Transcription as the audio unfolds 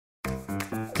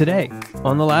Today,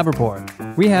 on the Lab Report,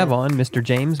 we have on Mr.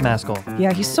 James Maskell.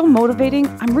 Yeah, he's so motivating.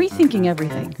 I'm rethinking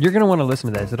everything. You're going to want to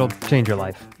listen to this. It'll change your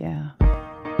life. Yeah.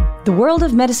 The world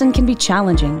of medicine can be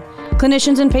challenging.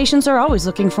 Clinicians and patients are always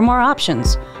looking for more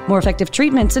options, more effective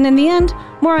treatments, and in the end,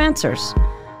 more answers.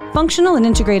 Functional and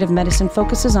integrative medicine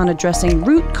focuses on addressing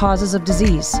root causes of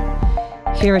disease.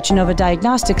 Here at Genova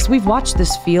Diagnostics, we've watched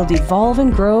this field evolve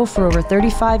and grow for over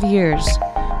 35 years.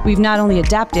 We've not only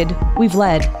adapted, we've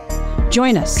led.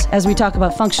 Join us as we talk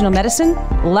about functional medicine,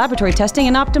 laboratory testing,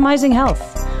 and optimizing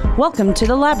health. Welcome to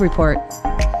the Lab Report.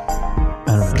 I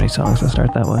don't know any songs that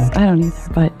start that way. I don't either,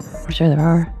 but I'm sure there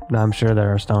are. No, I'm sure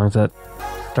there are songs that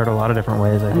start a lot of different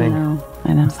ways, I think.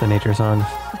 I know. It's the nature songs.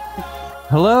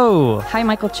 Hello. Hi,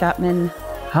 Michael Chapman.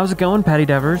 How's it going, Patty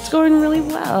Devers? It's going really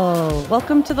well.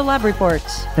 Welcome to the Lab Report.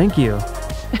 Thank you.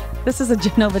 This is a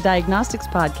Genova Diagnostics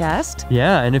podcast.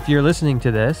 Yeah, and if you're listening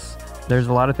to this, there's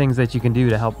a lot of things that you can do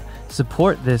to help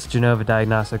support this Genova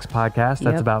Diagnostics podcast.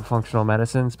 That's about functional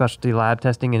medicine, specialty lab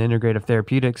testing, and integrative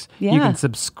therapeutics. Yeah. You can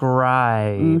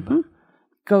subscribe.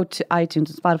 Go to iTunes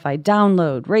and Spotify,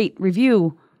 download, rate,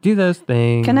 review. Do those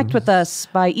things. Connect with us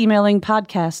by emailing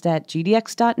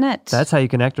podcast@gdx.net. That's how you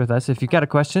connect with us. If you've got a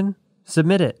question,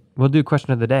 submit it. We'll do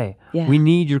question of the day. Yeah. We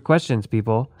need your questions,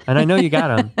 people. And I know you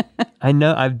got them. I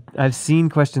know I've seen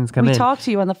questions come in. We talk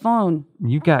to you on the phone.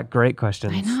 You've got great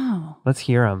questions. I know. Let's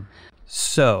hear them.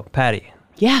 So, Patty.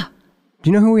 Yeah, Do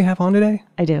you know who we have on today?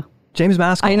 I do. James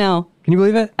Maskell. I know. Can you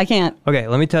believe it? I can't. Okay,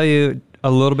 let me tell you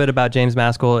a little bit about James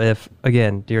Maskell. If,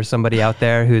 again, you're somebody out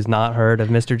there who's not heard of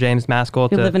Mr. James Maskell.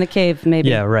 You live in a cave, maybe.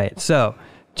 Yeah, right. So,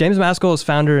 James Maskell is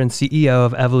founder and CEO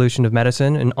of Evolution of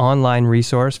Medicine, an online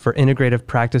resource for integrative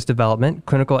practice development,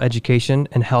 clinical education,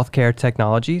 and healthcare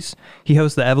technologies. He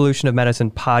hosts the Evolution of Medicine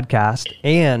podcast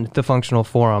and the Functional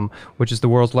Forum, which is the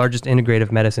world's largest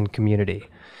integrative medicine community.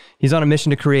 He's on a mission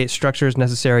to create structures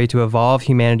necessary to evolve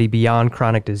humanity beyond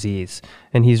chronic disease.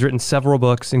 And he's written several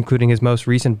books, including his most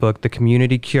recent book, The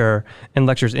Community Cure, and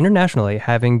lectures internationally,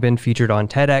 having been featured on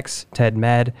TEDx,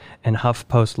 TEDMed, and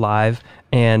HuffPost Live.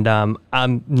 And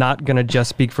I'm not going to just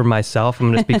speak for myself. I'm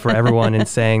going to speak for everyone in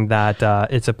saying that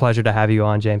it's a pleasure to have you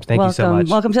on, James. Thank you so much.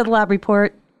 Welcome to the Lab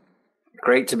Report.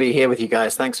 Great to be here with you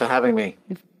guys. Thanks for having me.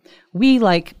 We,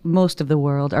 like most of the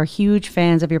world, are huge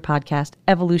fans of your podcast,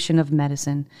 Evolution of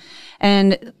Medicine.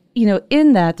 And, you know,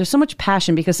 in that, there's so much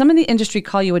passion because some in the industry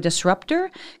call you a disruptor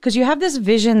because you have this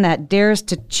vision that dares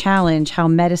to challenge how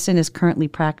medicine is currently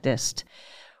practiced.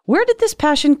 Where did this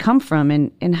passion come from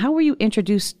and how were you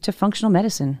introduced to functional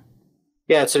medicine?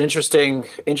 Yeah, it's an interesting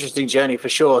journey for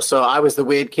sure. So I was the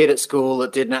weird kid at school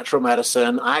that did natural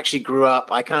medicine. I actually grew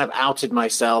up, I kind of outed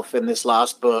myself in this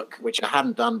last book, which I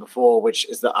hadn't done before, which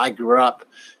is that I grew up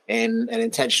in an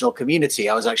intentional community.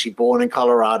 I was actually born in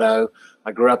Colorado.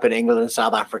 I grew up in England and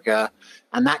South Africa.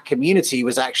 And that community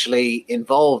was actually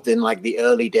involved in like the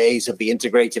early days of the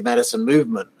integrated medicine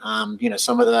movement.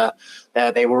 Some of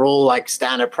they were all like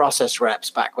standard process reps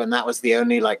back when that was the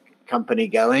only like company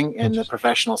going in the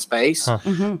professional space.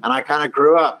 And I kind of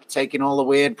grew up taking all the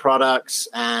weird products.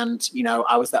 And,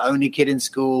 I was the only kid in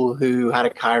school who had a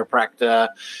chiropractor.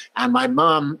 And my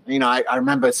mom, I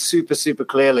remember super, super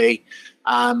clearly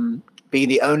being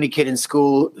the only kid in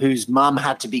school whose mom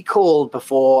had to be called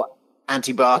before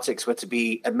antibiotics were to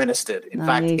be administered. In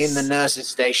fact, in the nurse's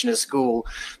station at school,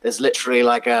 there's literally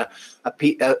like a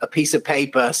piece of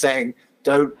paper saying,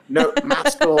 no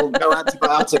Maskell, no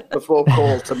antibiotic before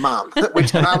call to mom,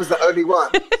 which I was the only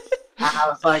one. And I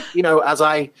was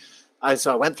like,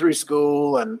 so I went through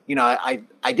school and,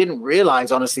 I didn't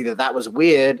realize honestly that was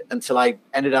weird until I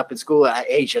ended up in school at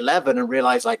age 11 and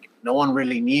realized like no one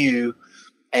really knew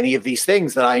any of these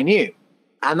things that I knew.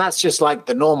 And that's just like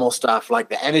the normal stuff, like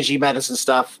the energy medicine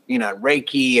stuff,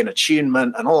 Reiki and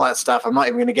attunement and all that stuff. I'm not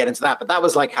even going to get into that, but that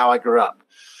was like how I grew up.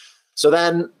 So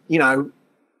then,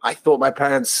 I thought my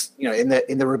parents, in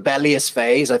the rebellious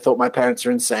phase, I thought my parents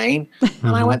were insane.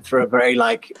 And I went through a very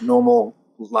like normal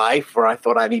life where I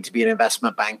thought I need to be an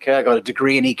investment banker. I got a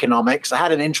degree in economics. I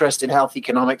had an interest in health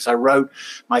economics. I wrote,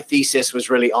 my thesis was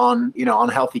really on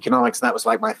health economics. And that was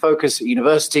like my focus at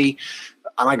university.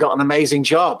 And I got an amazing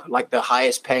job, like the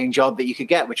highest paying job that you could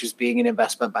get, which was being an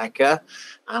investment banker.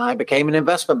 And I became an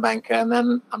investment banker. And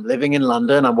then I'm living in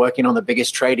London. I'm working on the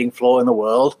biggest trading floor in the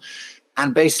world.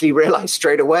 And basically realized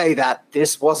straight away that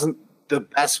this wasn't the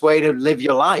best way to live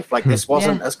your life. Like this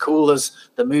wasn't as cool as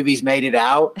the movies made it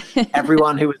out.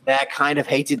 Everyone who was there kind of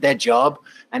hated their job.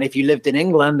 And if you lived in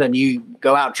England and you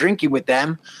go out drinking with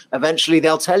them, eventually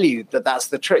they'll tell you that that's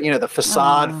the trick. The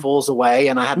facade falls away.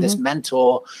 And I had this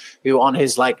mentor who on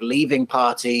his like leaving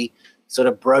party sort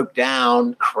of broke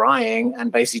down crying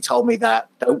and basically told me that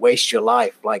don't waste your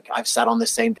life. Like, I've sat on the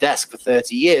same desk for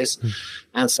 30 years.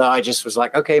 And so I just was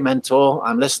like, okay, mentor,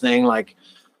 I'm listening. Like,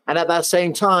 and at that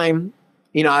same time,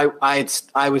 you know,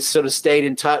 I was sort of stayed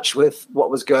in touch with what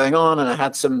was going on, and I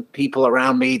had some people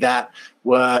around me that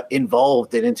were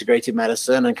involved in integrative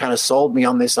medicine and kind of sold me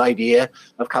on this idea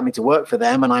of coming to work for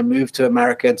them. And I moved to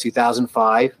America in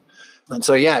 2005. And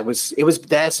so, yeah, it was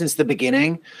there since the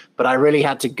beginning, but I really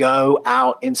had to go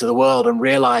out into the world and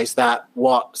realize that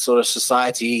what sort of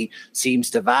society seems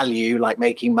to value, like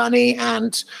making money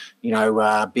and, you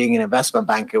know, being an investment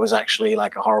banker, was actually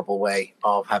like a horrible way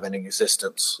of having an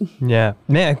existence. Yeah,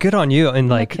 man, good on you. And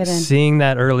like seeing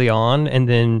that early on and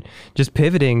then just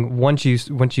pivoting once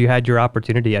you had your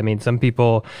opportunity. I mean, some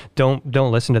people don't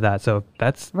listen to that. So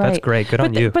that's great. Good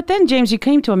on you. But then, James, you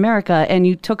came to America and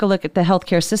you took a look at the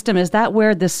healthcare system. Is that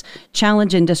where this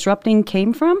challenge in disrupting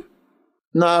came from?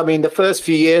 No, I mean, the first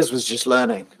few years was just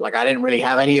learning. Like, I didn't really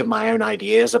have any of my own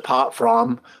ideas apart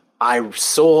from I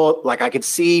could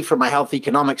see from my health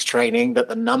economics training that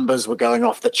the numbers were going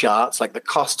off the charts, like the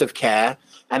cost of care.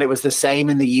 And it was the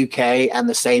same in the UK and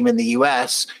the same in the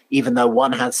US, even though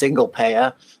one had single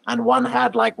payer and one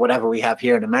had like whatever we have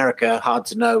here in America, hard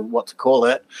to know what to call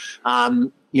it.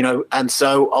 You know, and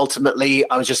so ultimately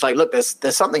I was just like, look,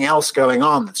 there's something else going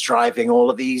on that's driving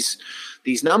all of these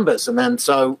numbers. And then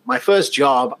so my first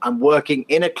job, I'm working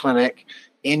in a clinic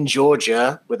in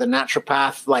Georgia with a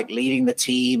naturopath, like leading the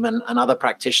team and other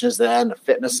practitioners there in a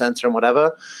fitness center and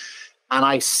whatever. And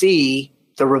I see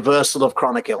the reversal of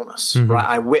chronic illness, right?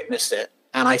 I witness it.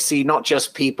 And I see not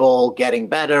just people getting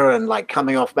better and like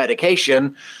coming off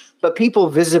medication, but people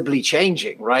visibly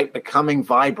changing, right? Becoming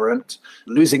vibrant,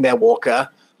 losing their walker,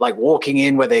 like walking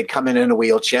in where they'd come in a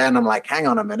wheelchair. And I'm like, hang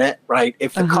on a minute, right?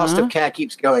 If the cost of care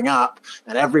keeps going up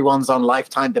and everyone's on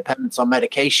lifetime dependence on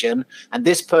medication, and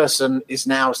this person is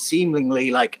now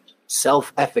seemingly like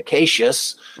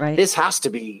self-efficacious, this has to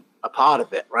be a part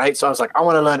of it, right? So I was like, I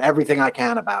want to learn everything I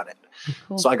can about it.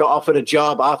 Cool. So I got offered a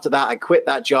job after that. I quit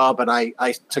that job and I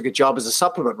took a job as a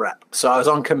supplement rep. So I was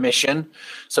on commission.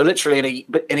 So literally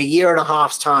in a year and a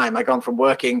half's time, I gone from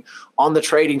working on the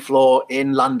trading floor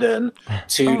in London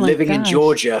to living in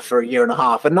Georgia for a year and a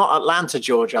half. And not Atlanta,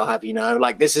 Georgia, I'll have you know.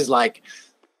 Like, this is like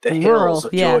the hills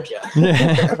of Georgia.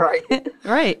 Right.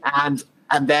 Right.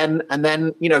 And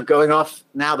then, you know, going off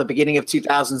now the beginning of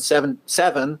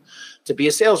 2007 to be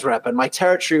a sales rep. And my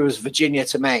territory was Virginia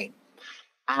to Maine.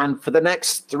 And for the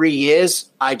next 3 years,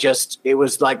 it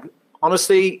was like,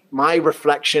 honestly, my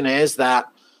reflection is that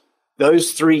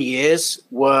those 3 years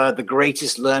were the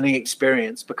greatest learning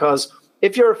experience, because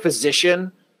if you're a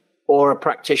physician or a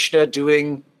practitioner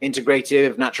doing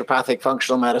integrative naturopathic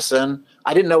functional medicine,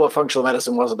 I didn't know what functional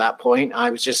medicine was at that point. I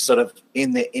was just sort of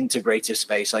in the integrative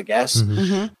space, I guess.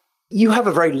 You have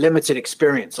a very limited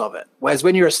experience of it. Whereas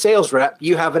when you're a sales rep,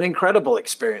 you have an incredible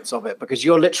experience of it because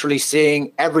you're literally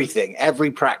seeing everything, every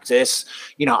practice.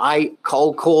 You know, I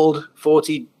cold called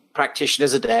 40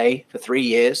 practitioners a day for 3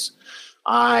 years.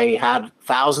 I had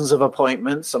thousands of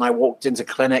appointments and I walked into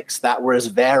clinics that were as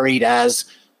varied as,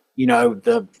 you know,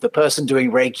 the person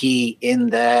doing Reiki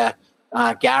in their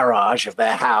garage of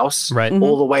their house,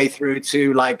 all the way through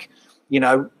to like, you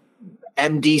know,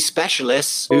 MD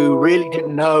specialists who really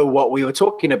didn't know what we were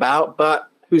talking about, but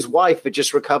whose wife had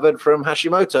just recovered from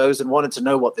Hashimoto's and wanted to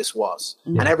know what this was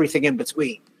and everything in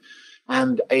between.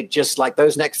 And it just like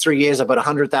those next 3 years, I put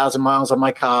 100,000 miles on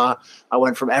my car. I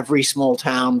went from every small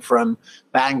town from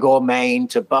Bangor, Maine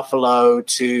to Buffalo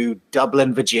to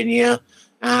Dublin, Virginia,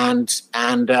 and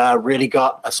really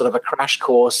got a sort of a crash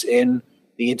course in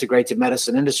the integrative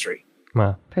medicine industry.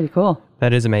 Wow. Pretty cool.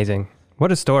 That is amazing.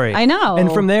 What a story. I know.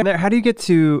 And from there, how do you get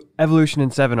to Evolution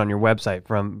in 7 on your website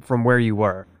from where you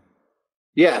were?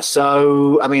 Yeah,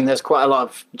 so, I mean, there's quite a lot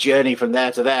of journey from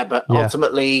there to there, but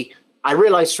ultimately, I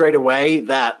realized straight away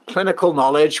that clinical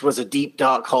knowledge was a deep,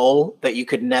 dark hole that you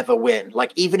could never win.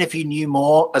 Like, even if you knew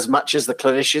more as much as the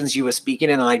clinicians you were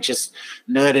speaking in, and I just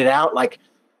nerded out, like,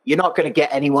 you're not going to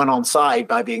get anyone on side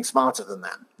by being smarter than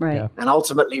them. Right. Yeah. And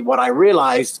ultimately what I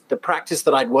realized, the practice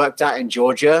that I'd worked at in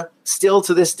Georgia, still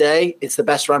to this day, it's the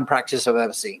best run practice I've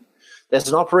ever seen. There's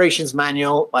an operations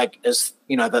manual, like, as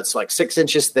you know, that's like 6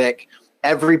 inches thick.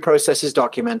 Every process is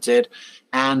documented.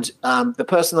 And the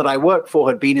person that I worked for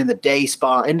had been in the day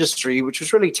spa industry, which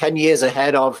was really 10 years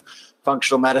ahead of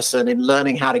functional medicine in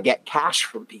learning how to get cash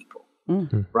from people.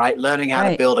 Right? Learning how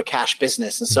to build a cash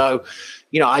business. And so,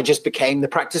 you know, I just became the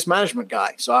practice management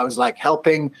guy. So I was like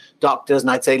helping doctors,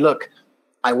 and I'd say, look,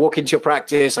 I walk into your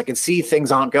practice, I can see things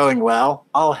aren't going well.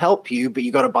 I'll help you, but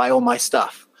you got to buy all my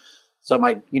stuff. So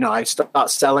I start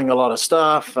selling a lot of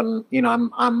stuff, and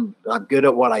I'm good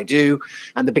at what I do.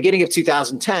 And the beginning of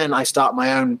 2010, I start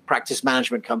my own practice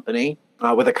management company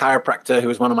with a chiropractor who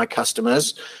was one of my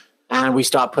customers. And we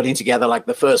start putting together like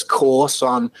the first course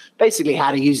on basically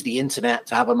how to use the internet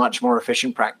to have a much more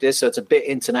efficient practice. So it's a bit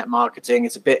internet marketing,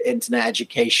 it's a bit internet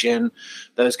education,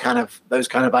 those kind of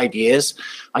ideas.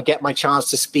 I get my chance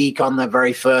to speak on the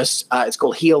very first, it's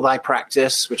called Heal Thy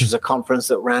Practice, which is a conference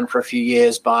that ran for a few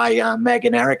years by Meg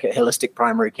and Eric at Holistic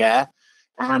Primary Care.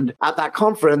 And at that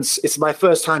conference, it's my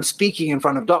first time speaking in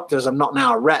front of doctors. I'm not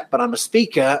now a rep, but I'm a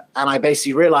speaker. And I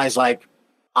basically realized, like,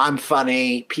 I'm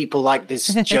funny. People like these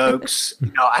jokes.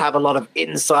 I have a lot of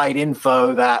inside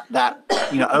info that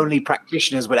only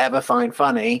practitioners would ever find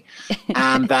funny.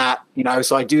 And that,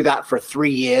 so I do that for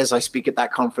 3 years. I speak at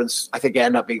that conference. I think it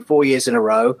ended up being 4 years in a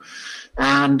row.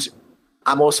 And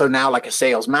I'm also now like a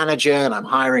sales manager, and I'm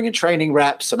hiring and training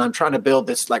reps, and I'm trying to build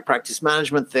this like practice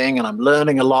management thing. And I'm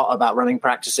learning a lot about running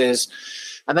practices.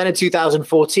 And then in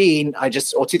 2013,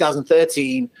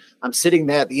 I'm sitting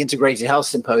there at the Integrated Health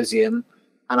Symposium,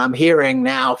 and I'm hearing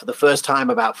now for the first time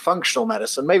about functional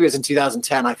medicine. Maybe it was in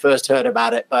 2010 I first heard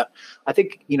about it, but I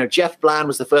think, Jeff Bland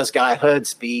was the first guy I heard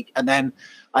speak. And then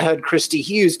I heard Christy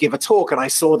Hughes give a talk, and I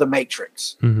saw The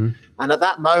Matrix. Mm-hmm. And at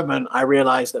that moment, I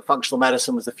realized that functional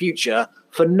medicine was the future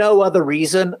for no other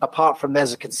reason apart from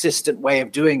there's a consistent way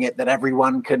of doing it that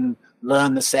everyone can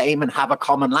learn the same and have a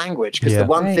common language. Because the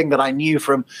one thing that I knew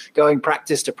from going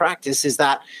practice to practice is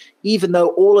that even though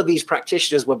all of these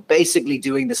practitioners were basically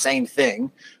doing the same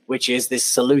thing, which is this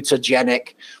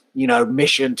salutogenic,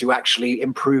 mission to actually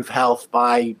improve health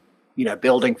by,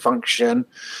 building function,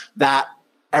 that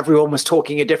everyone was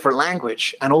talking a different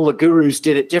language, and all the gurus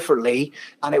did it differently.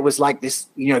 And it was like this,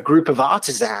 group of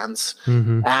artisans,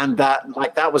 and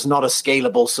that was not a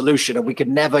scalable solution. And we could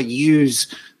never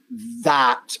use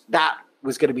that. That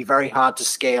was going to be very hard to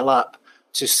scale up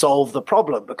to solve the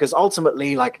problem, because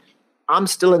ultimately, like, I'm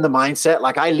still in the mindset,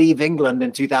 like, I leave England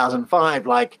in 2005,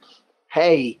 like,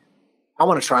 hey, I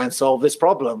want to try and solve this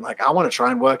problem. Like, I want to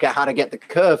try and work out how to get the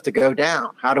curve to go down.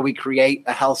 How do we create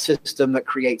a health system that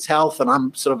creates health? And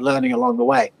I'm sort of learning along the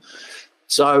way.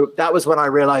 So that was when I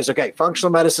realized, okay,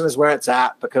 functional medicine is where it's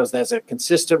at, because there's a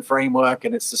consistent framework,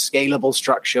 and it's a scalable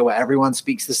structure where everyone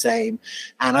speaks the same.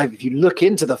 And if you look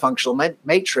into the functional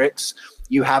matrix,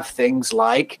 you have things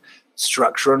like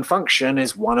structure and function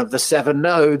is one of the 7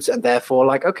 nodes, and therefore,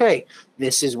 like, okay,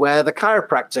 this is where the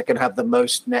chiropractor can have the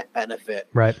most net benefit.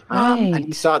 Right. And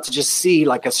you start to just see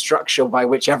like a structure by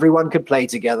which everyone could play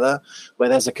together, where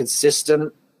there's a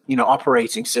consistent,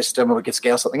 operating system, and we could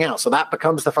scale something out. So that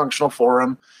becomes the functional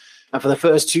forum. And for the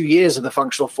first 2 years of the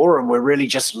functional forum, we're really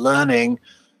just learning,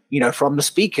 from the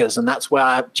speakers. And that's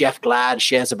where Jeff Glad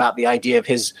shares about the idea of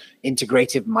his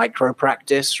integrative micro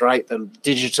practice, right? The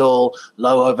digital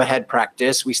low overhead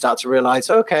practice. We start to realize,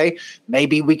 okay,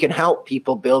 maybe we can help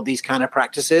people build these kind of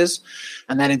practices.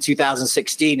 And then in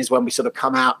 2016 is when we sort of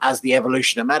come out as the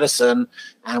Evolution of Medicine,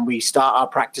 and we start our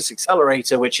practice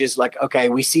accelerator, which is like, okay,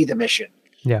 we see the mission,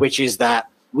 which is that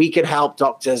we can help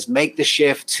doctors make the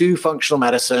shift to functional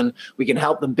medicine. We can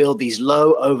help them build these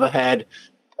low overhead,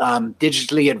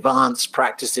 digitally advanced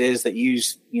practices that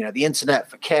use, the internet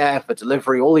for care, for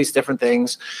delivery, all these different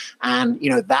things. And,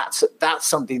 that's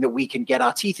something that we can get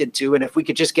our teeth into. And if we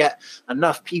could just get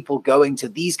enough people going to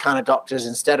these kind of doctors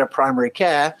instead of primary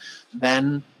care,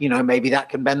 then, maybe that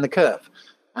can bend the curve.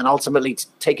 And ultimately, to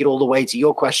take it all the way to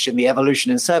your question, the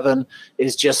evolution in 7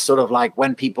 is just sort of like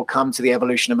when people come to the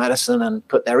Evolution of Medicine and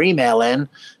put their email in,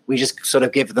 we just sort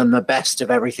of give them the best of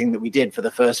everything that we did for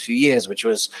the first few years, which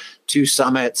was 2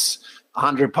 summits,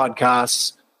 100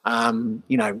 podcasts, a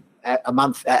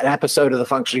month, an episode of the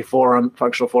Functional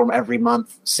Forum every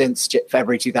month since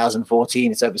February 2014.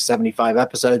 It's over 75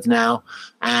 episodes now.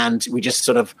 And we just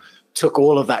sort of took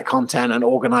all of that content and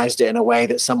organized it in a way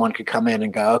that someone could come in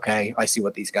and go, okay, I see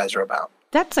what these guys are about.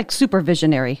 That's like super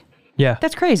visionary. Yeah.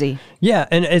 That's crazy. Yeah.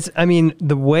 And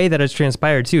the way that it's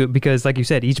transpired too, because like you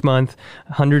said, each month,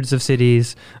 hundreds of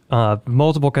cities,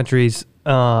 multiple countries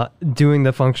doing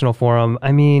the Functional Forum.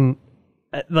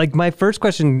 Like my first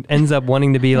question ends up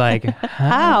wanting to be like,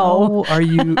 how are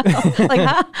you?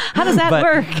 How does that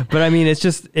work? But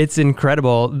it's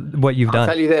incredible what you've done.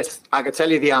 I'll tell you this. I could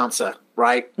tell you the answer,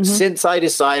 right? Mm-hmm. Since I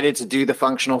decided to do the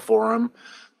Functional Forum,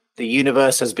 the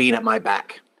universe has been at my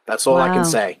back. That's all I can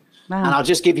say. Wow. And I'll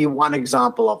just give you one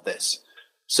example of this.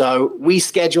 So we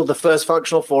scheduled the first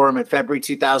Functional Forum in February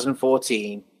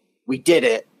 2014. We did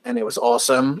it. And it was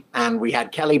awesome. And we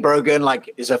had Kelly Brogan,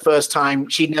 like, it's her first time.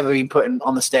 She'd never been put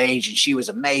on the stage, and she was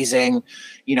amazing.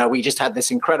 We just had this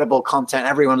incredible content.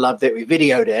 Everyone loved it. We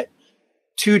videoed it.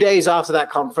 2 days after that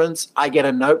conference, I get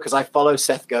a note because I follow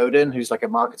Seth Godin, who's like a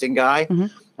marketing guy.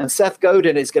 And Seth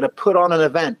Godin is going to put on an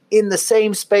event in the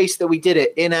same space that we did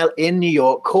it in New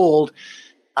York called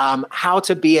How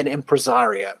to Be an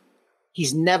Impresario.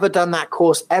 He's never done that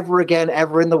course ever again,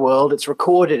 ever in the world. It's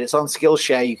recorded. It's on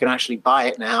Skillshare. You can actually buy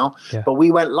it now. Yeah. But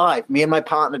we went live. Me and my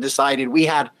partner decided we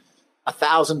had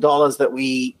 $1,000 that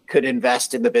we could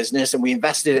invest in the business, and we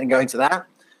invested it in going to that.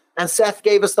 And Seth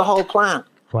gave us the whole plan.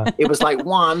 Wow. It was like,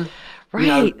 one,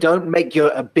 right. Don't make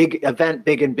a big event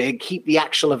big and big. Keep the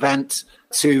actual event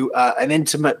to an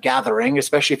intimate gathering,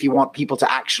 especially if you want people to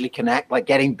actually connect. Like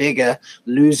getting bigger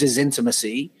loses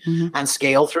intimacy, and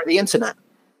scale through the internet.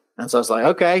 And so I was like,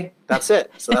 okay, that's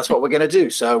it. So that's what we're going to do.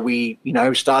 So we,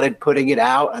 started putting it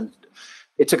out, and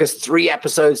it took us 3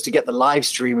 episodes to get the live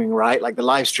streaming right. Like the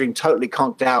live stream totally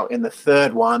conked out in the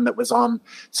 3rd one that was on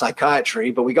psychiatry,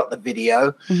 but we got the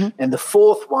video. And the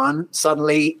 4th one,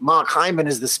 suddenly Mark Hyman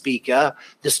is the speaker.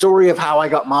 The story of how I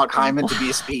got Mark Hyman to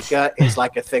be a speaker is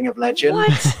like a thing of legend.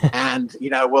 And,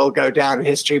 we'll go down in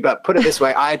history. But put it this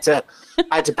way, I had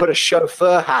to put a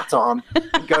chauffeur hat on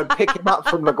and go and pick him up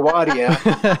from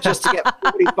LaGuardia just to get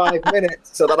 45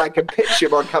 minutes so that I can pitch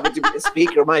him on coming to be a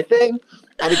speaker of my thing.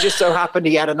 And it just so happened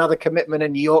he had another commitment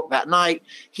in New York that night.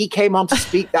 He came on to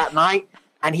speak that night,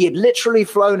 and he had literally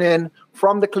flown in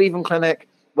from the Cleveland Clinic,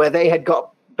 where they had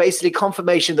got basically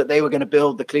confirmation that they were going to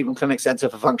build the Cleveland Clinic Center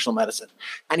for Functional Medicine.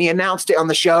 And he announced it on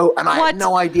the show, and I had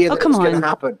no idea that it was going to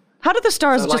happen. How did the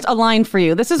stars just align for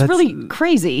you? This is really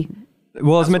crazy.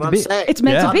 Well, it's meant to be. It's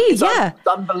meant to be, yeah. It's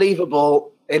unbelievable.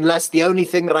 Unless the only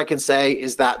thing that I can say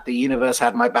is that the universe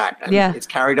had my back. And it's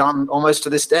carried on almost to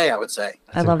this day, I would say.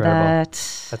 I love that.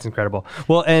 That's incredible.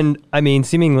 Well, and I mean,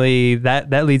 seemingly that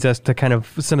leads us to kind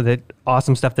of some of the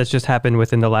awesome stuff that's just happened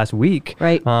within the last week,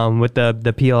 right? With the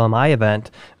PLMI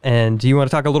event. And do you want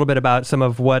to talk a little bit about some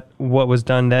of what was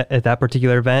done at that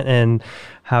particular event and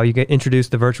how you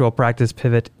introduced the Virtual Practice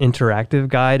Pivot Interactive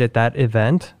Guide at that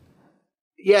event?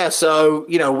 Yeah, so,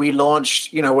 we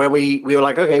launched, where we were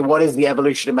like, okay, what is the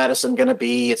evolution of medicine going to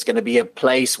be? It's going to be a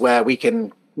place where we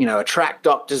can, attract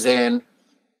doctors in,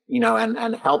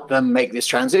 and help them make this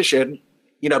transition.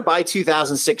 By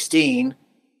 2016,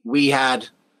 we had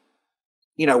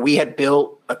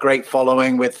built a great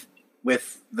following with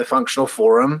the Functional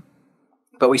Forum,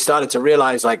 but we started to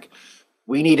realize, like,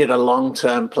 we needed a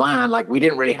long-term plan. Like, we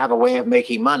didn't really have a way of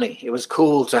making money. It was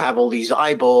cool to have all these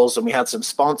eyeballs, and we had some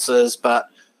sponsors, but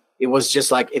it was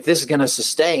just like, if this is going to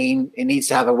sustain, it needs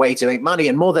to have a way to make money.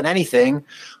 And more than anything,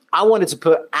 I wanted to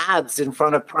put ads in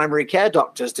front of primary care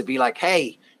doctors to be like,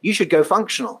 hey, you should go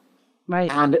functional.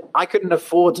 Right. And I couldn't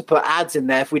afford to put ads in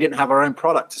there if we didn't have our own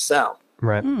product to sell.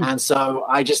 Right. And so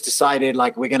I just decided,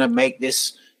 like, we're going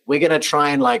to try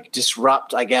and like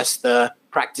disrupt, I guess, the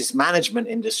practice management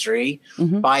industry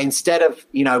by, instead of,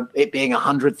 it being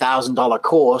 $100,000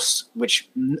 course, which,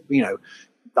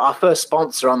 our first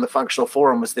sponsor on the Functional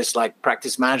Forum was this like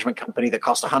practice management company that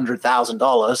cost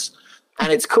 $100,000,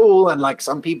 and it's cool. And like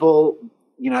some people,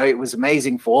 it was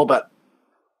amazing for, but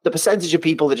the percentage of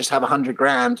people that just have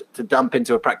 $100,000 to dump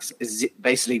into a practice is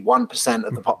basically 1%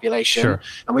 of the population. Sure.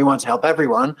 And we want to help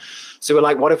everyone. So we're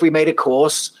like, what if we made a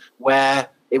course where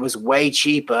it was way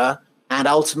cheaper, and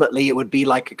ultimately it would be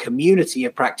like a community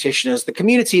of practitioners? The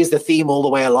community is the theme all the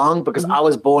way along, because I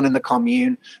was born in the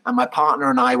commune, and my partner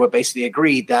and I were basically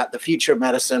agreed that the future of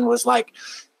medicine was like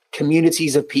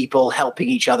communities of people helping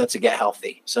each other to get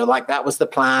healthy. So like that was the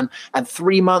plan. And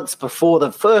 3 months before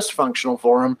the first Functional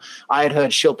Forum, I had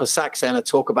heard Shilpa Saxena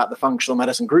talk about the functional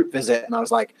medicine group visit. And I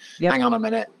was like, hang on a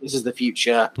minute, this is the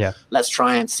future. Yeah. Let's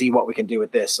try and see what we can do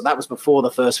with this. So that was before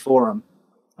the first forum.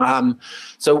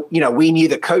 So, we knew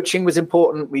that coaching was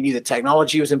important. We knew that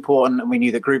technology was important, and we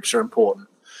knew that groups are important.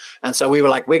 And so we were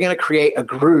like, we're going to create a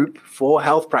group for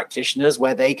health practitioners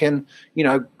where they can,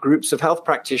 groups of health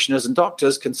practitioners and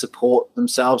doctors can support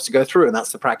themselves to go through. And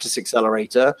that's the Practice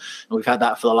Accelerator. And we've had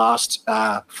that for the last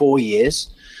 4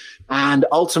 years. And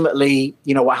ultimately,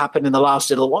 what happened in the last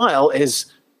little while is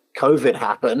COVID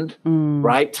happened,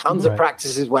 right? Tons of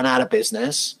practices went out of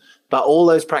business. But all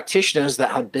those practitioners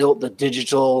that had built the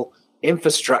digital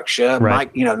infrastructure,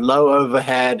 low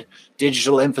overhead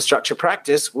digital infrastructure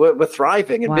practice were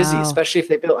thriving and busy, especially if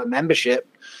they built a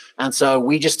membership. And so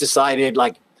we just decided,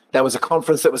 like, there was a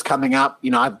conference that was coming up.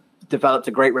 I've developed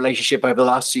a great relationship over the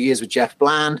last 2 years with Jeff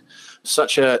Bland,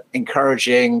 such an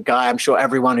encouraging guy. I'm sure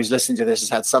everyone who's listening to this has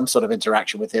had some sort of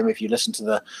interaction with him if you listen to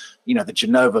the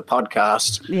Genova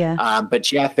podcast. Yeah. But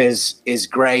Jeff is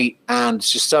great and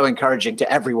it's just so encouraging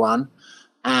to everyone.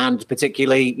 and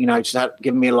particularly, just had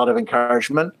given me a lot of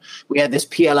encouragement. We had this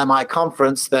PLMI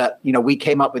conference that, we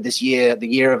came up with this year. The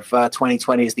year of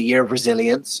 2020 is the year of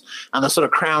resilience. And the sort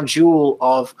of crown jewel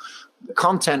of the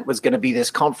content was going to be this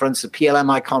conference, the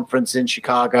PLMI conference in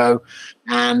Chicago.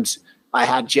 And I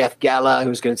had Jeff Geller, who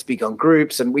was going to speak on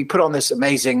groups. And we put on this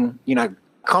amazing,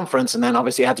 conference, and then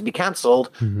obviously it had to be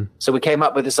canceled. Mm-hmm. So we came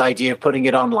up with this idea of putting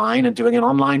it online and doing an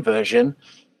online version.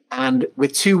 And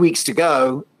with 2 weeks to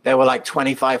go, there were like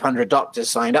 2,500 doctors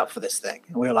signed up for this thing.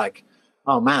 And we were like,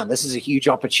 oh man, this is a huge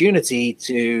opportunity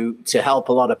to help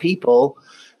a lot of people.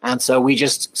 And so we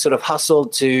just sort of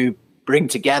hustled to bring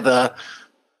together,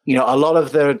 a lot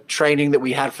of the training that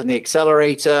we had from the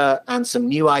accelerator and some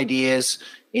new ideas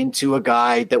into a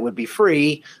guide that would be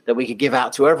free, that we could give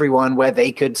out to everyone, where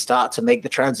they could start to make the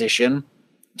transition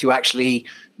to actually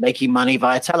making money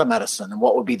via telemedicine, and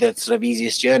what would be the sort of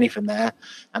easiest journey from there.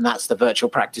 And that's the virtual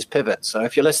practice pivot. So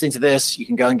if you're listening to this, you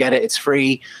can go and get it. It's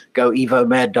free. Go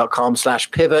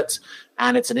evomed.com/pivot.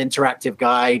 And it's an interactive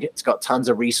guide. It's got tons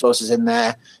of resources in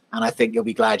there. And I think you'll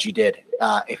be glad you did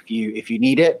if you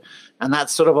need it. And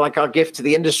that's sort of like our gift to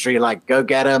the industry. Like, go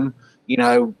get them,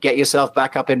 get yourself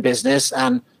back up in business.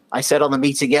 And I said on the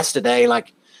meeting yesterday,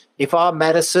 like, if our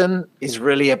medicine is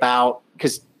really about,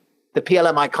 because the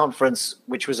PLMI conference,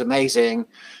 which was amazing,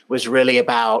 was really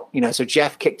about, so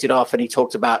Jeff kicked it off and he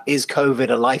talked about, is COVID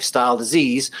a lifestyle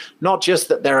disease? Not just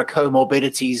that there are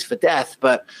comorbidities for death,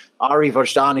 but Ari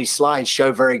Vojdani's slides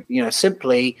show very,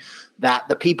 simply that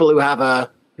the people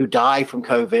who die from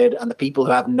COVID and the people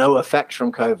who have no effect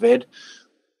from COVID,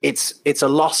 it's a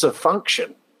loss of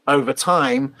function over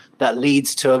time that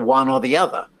leads to one or the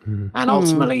other. And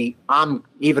ultimately, I'm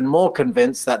even more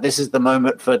convinced that this is the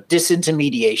moment for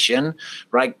disintermediation,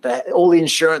 right? All the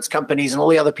insurance companies and all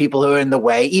the other people who are in the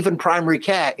way, even primary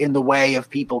care in the way of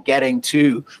people getting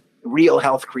to real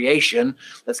health creation.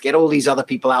 Let's get all these other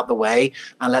people out the way,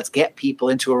 and let's get people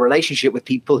into a relationship with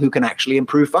people who can actually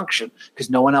improve function, because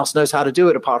no one else knows how to do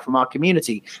it apart from our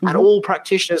community. And all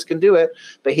practitioners can do it,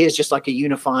 but here's just like a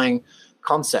unifying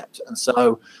concept. And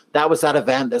so that was that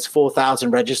event. There's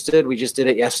 4,000 registered. We just did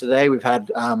it yesterday. We've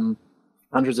had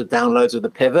hundreds of downloads of the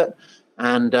pivot.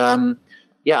 And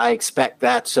I expect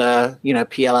that,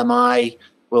 PLMI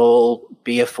will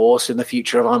be a force in the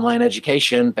future of online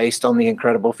education based on the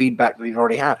incredible feedback that we've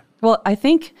already had. Well, I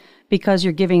think because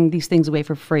you're giving these things away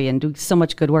for free and doing so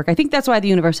much good work, I think that's why the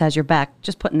universe has your back,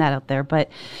 just putting that out there. But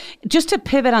just to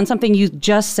pivot on something you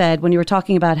just said when you were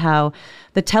talking about how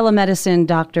the telemedicine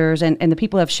doctors and the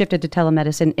people who have shifted to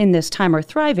telemedicine in this time are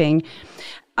thriving,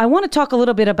 I want to talk a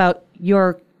little bit about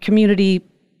your community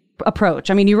approach.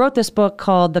 I mean, you wrote this book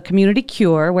called The Community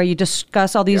Cure, where you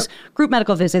discuss all these group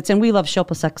medical visits, and we love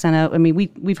Shilpa Saxena. I mean,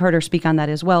 we've heard her speak on that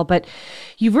as well. But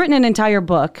you've written an entire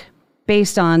book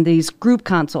based on these group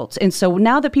consults. And so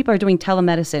now that people are doing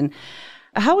telemedicine,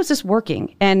 how is this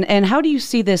working? And how do you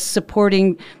see this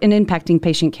supporting and impacting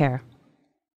patient care?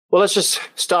 Well, let's just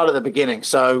start at the beginning.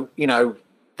 So,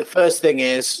 the first thing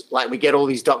is, like, we get all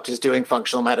these doctors doing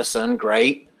functional medicine.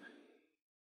 Great.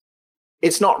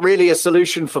 It's not really a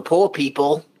solution for poor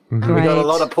people. Mm-hmm. And we got a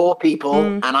lot of poor people,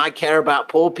 and I care about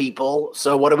poor people.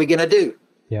 So what are we going to do?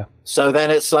 Yeah. So then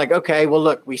it's like, okay, well,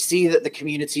 look, we see that the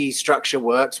community structure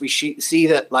works. We see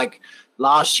that, like,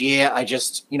 last year, I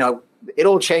just, it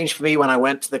all changed for me when I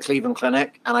went to the Cleveland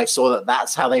Clinic, and I saw that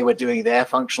that's how they were doing their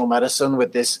functional medicine,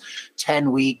 with this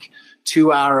 10-week,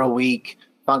 2-hour-a-week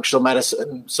functional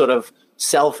medicine sort of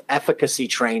self-efficacy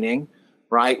training,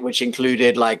 right? Which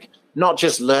included, like, not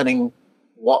just learning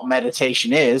what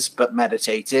meditation is, but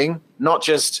meditating, not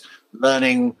just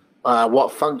learning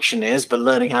what function is, but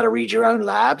learning how to read your own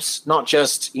labs, not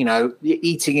just,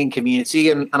 eating in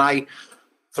community. And I,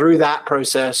 through that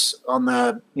process on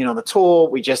the tour,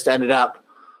 we just ended up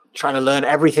trying to learn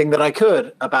everything that I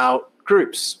could about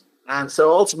groups. And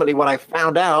so ultimately what I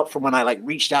found out from when I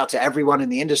reached out to everyone in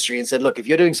the industry and said, look, if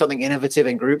you're doing something innovative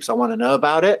in groups, I want to know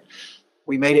about it.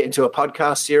 We made it into a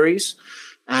podcast series.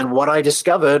 And what I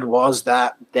discovered was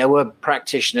that there were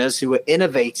practitioners who were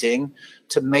innovating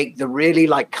to make the really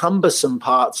cumbersome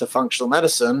parts of functional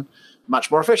medicine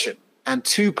much more efficient. And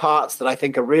two parts that I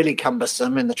think are really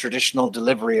cumbersome in the traditional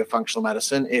delivery of functional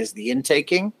medicine is the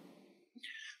intaking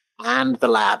and the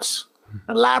labs,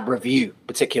 and lab review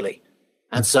particularly.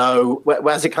 And so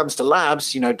as it comes to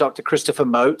labs, Dr. Christopher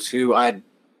Moat, who I'd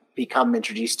become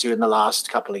introduced to in the last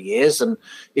couple of years, and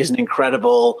is an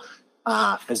incredible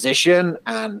physician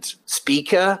and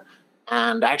speaker,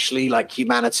 and actually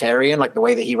humanitarian, the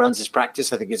way that he runs his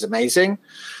practice, I think is amazing.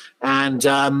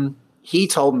 And he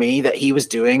told me that he was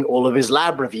doing all of his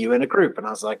lab review in a group. And I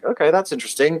was like, okay, that's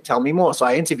interesting. Tell me more. So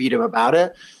I interviewed him about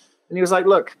it. And he was like,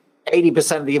 look,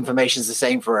 80% of the information is the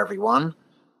same for everyone.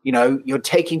 You know, you're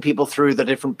taking people through the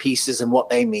different pieces and what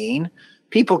they mean.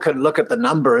 People can look at the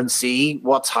number and see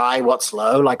what's high, what's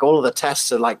low. Like all of the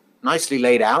tests are like nicely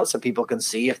laid out so people can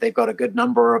see if they've got a good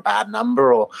number or a bad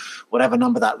number or whatever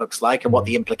number that looks like and what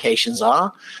the implications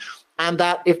are. And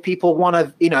that if people want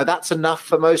to, you know, that's enough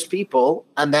for most people.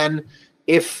 And then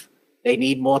if they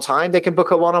need more time, they can book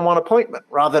a one-on-one appointment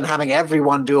rather than having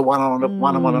everyone do a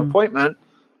one-on-one appointment.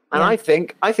 And I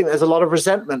think there's a lot of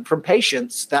resentment from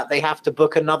patients that they have to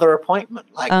book another appointment,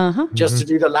 like just to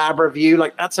do the lab review.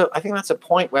 Like I think that's a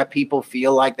point where people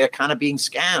feel like they're kind of being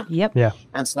scammed. Yep. Yeah.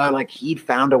 And so like he'd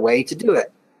found a way to do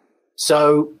it.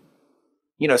 So,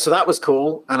 you know, so that was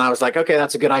cool. And I was like, okay,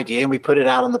 that's a good idea. And we put it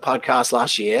out on the podcast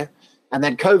last year. And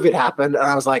then COVID happened. And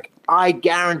I was like, I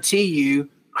guarantee you,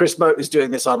 Chris Mote is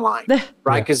doing this online,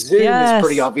 right? Because Zoom is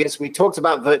pretty obvious. We talked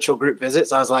about virtual group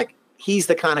visits. I was like, he's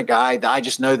the kind of guy that I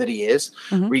just know that he is.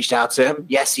 Reached out to him.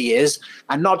 Yes, he is.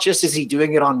 And not just is he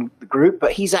doing it on the group,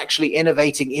 but he's actually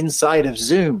innovating inside of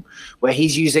Zoom where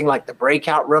he's using like the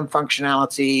breakout room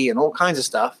functionality and all kinds of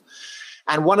stuff.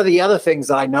 And one of the other things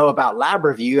that I know about lab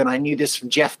review, and I knew this from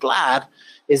Jeff Glad,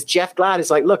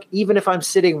 is like, look, even if I'm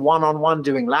sitting one-on-one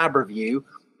doing lab review,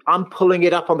 I'm pulling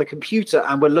it up on the computer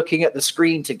and we're looking at the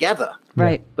screen together.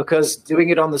 Right. Because doing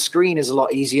it on the screen is a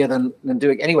lot easier than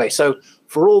doing anyway. So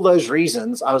for all those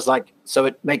reasons, I was like, so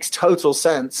it makes total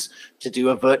sense to do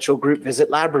a virtual group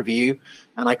visit lab review.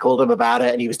 And I called him about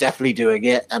it and he was definitely doing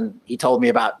it. And he told me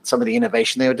about some of the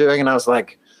innovation they were doing. And I was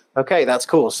like, okay, that's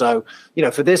cool. So, you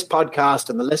know, for this podcast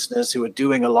and the listeners who are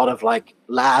doing a lot of like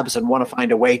labs and want to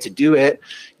find a way to do it,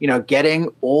 you know, getting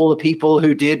all the people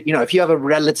who did, you know, if you have a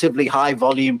relatively high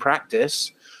volume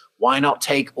practice, why not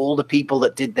take all the people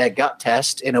that did their gut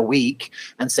test in a week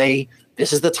and say,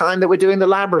 this is the time that we're doing the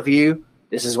lab review.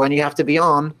 This is when you have to be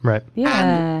on. Right. Yes.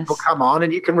 And people come on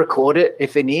and you can record it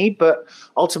if they need, but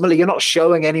ultimately you're not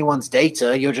showing anyone's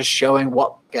data. You're just showing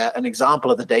an example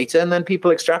of the data, and then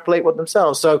people extrapolate what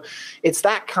themselves. So it's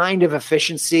that kind of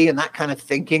efficiency and that kind of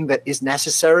thinking that is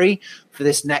necessary for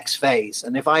this next phase.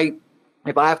 And if I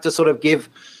have to sort of give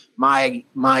my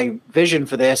vision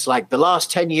for this, like the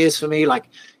last 10 years for me, like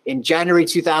in January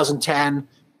 2010,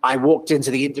 I walked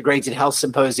into the Integrated Health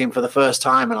Symposium for the first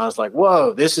time and I was like,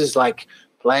 whoa, this is like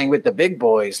playing with the big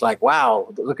boys. Like,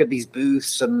 wow, look at these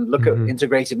booths and look at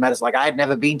integrated medicine. Like I had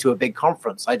never been to a big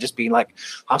conference. I'd just been like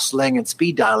hustling and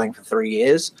speed dialing for 3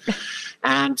 years.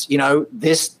 And, you know,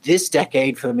 this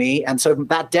decade for me. And so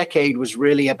that decade was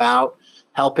really about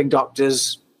helping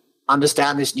doctors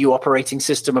understand this new operating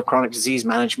system of chronic disease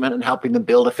management and helping them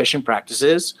build efficient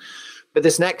practices. But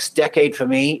this next decade for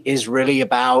me is really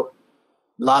about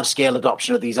large-scale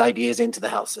adoption of these ideas into the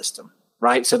health system,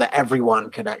 right? So that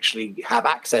everyone can actually have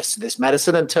access to this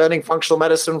medicine and turning functional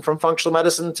medicine from functional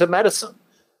medicine to medicine.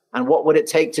 And what would it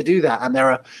take to do that? And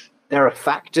there are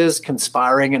factors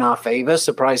conspiring in our favor,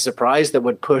 surprise, surprise, that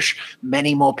would push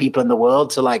many more people in the world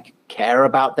to like care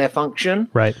about their function.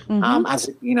 Right. As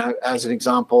you know, as an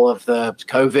example of the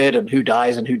COVID and who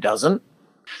dies and who doesn't.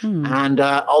 And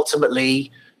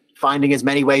ultimately finding as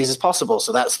many ways as possible.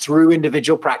 So that's through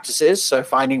individual practices. So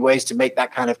finding ways to make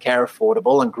that kind of care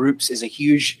affordable, and groups is a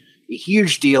huge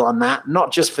deal on that,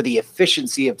 not just for the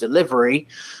efficiency of delivery,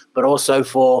 but also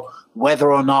for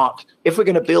whether or not, if we're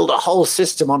going to build a whole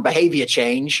system on behavior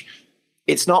change,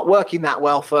 it's not working that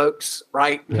well, folks,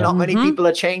 right? Yeah. Not many people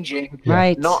are changing.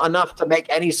 Right. Not enough to make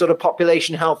any sort of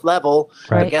population health level.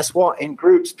 Right. But guess what? In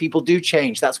groups, people do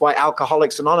change. That's why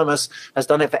Alcoholics Anonymous has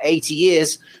done it for 80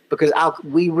 years, because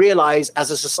we realize as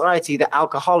a society that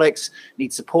alcoholics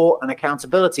need support and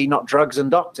accountability, not drugs and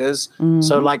doctors.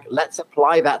 So like, let's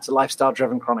apply that to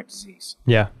lifestyle-driven chronic disease.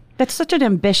 Yeah. That's such an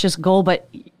ambitious goal, but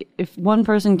if one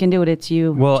person can do it, it's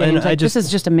you. Well, James. and this is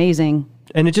just amazing.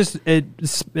 And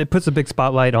it puts a big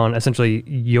spotlight on essentially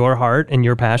your heart and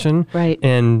your passion, right?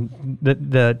 And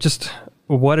the just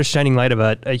what a shining light of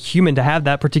a human to have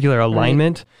that particular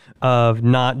alignment of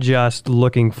not just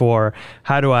looking for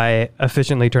how do I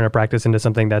efficiently turn a practice into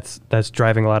something that's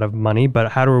driving a lot of money, but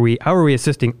how are we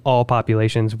assisting all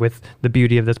populations with the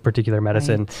beauty of this particular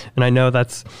medicine? Right. And I know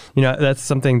that's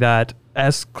something that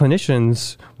as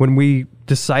clinicians, when we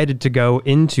decided to go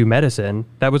into medicine,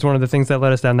 that was one of the things that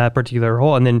led us down that particular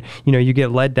hole. And then, you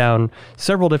get led down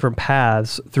several different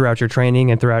paths throughout your training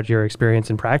and throughout your experience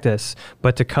in practice.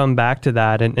 But to come back to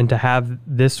that and to have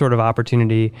this sort of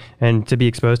opportunity and to be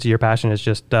exposed to your passion is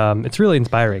just, it's really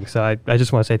inspiring. So I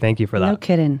just want to say thank you for that. No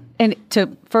kidding. And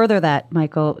to further that,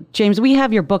 Michael, James, we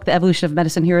have your book, The Evolution of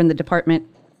Medicine, here in the department.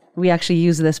 We actually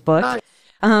use this book.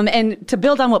 And to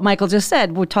build on what Michael just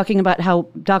said, we're talking about how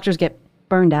doctors get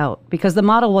burned out because the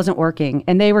model wasn't working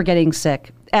and they were getting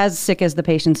sick as the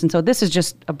patients. And so this is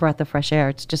just a breath of fresh air.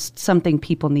 It's just something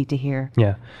people need to hear.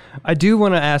 Yeah. I do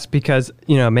want to ask because,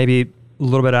 maybe a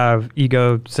little bit out of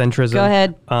egocentrism. Go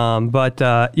ahead. But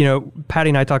Patty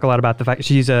and I talk a lot about the fact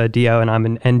she's a DO and I'm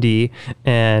an ND,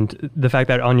 and the fact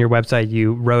that on your website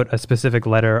you wrote a specific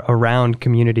letter around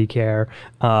community care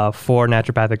for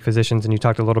naturopathic physicians, and you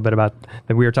talked a little bit about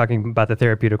that. We were talking about the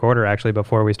therapeutic order actually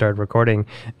before we started recording.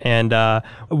 And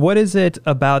what is it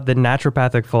about the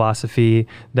naturopathic philosophy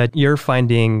that you're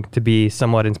finding to be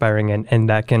somewhat inspiring and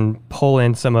that can pull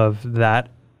in some of that,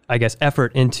 I guess,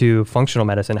 effort into functional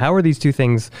medicine? How are these two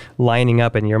things lining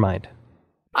up in your mind?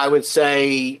 I would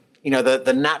say, the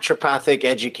naturopathic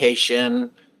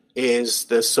education is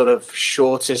the sort of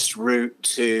shortest route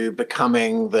to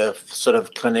becoming the sort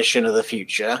of clinician of the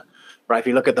future, right? If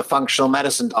you look at the functional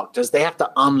medicine doctors, they have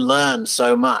to unlearn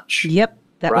so much. Yep,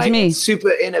 that was right? me. It's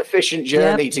super inefficient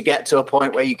journey to get to a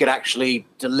point where you could actually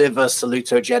deliver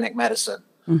salutogenic medicine.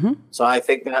 Mm-hmm. So I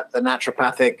think that the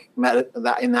naturopathic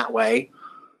that in that way.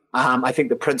 I think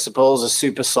the principles are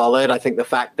super solid. I think the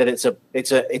fact that it's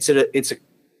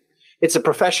a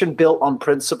profession built on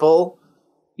principle,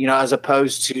 as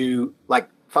opposed to like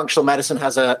functional medicine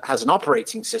has an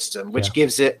operating system, which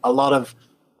gives it a lot of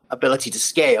ability to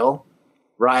scale,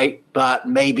 right? But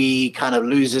maybe kind of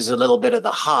loses a little bit of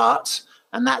the heart.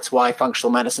 And that's why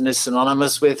functional medicine is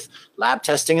synonymous with lab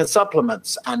testing and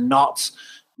supplements and not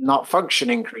function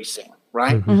increasing,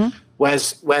 right? Mm-hmm.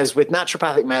 Whereas with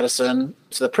naturopathic medicine,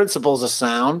 so the principles are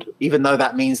sound, even though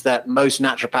that means that most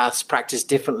naturopaths practice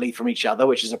differently from each other,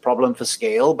 which is a problem for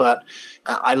scale. But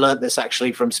I learned this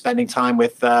actually from spending time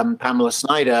with Pamela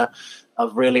Snyder,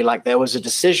 of really like there was a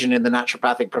decision in the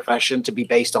naturopathic profession to be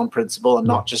based on principle and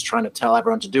not just trying to tell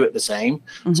everyone to do it the same.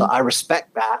 Mm-hmm. So I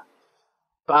respect that.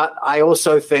 But I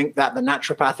also think that the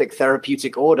naturopathic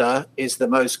therapeutic order is the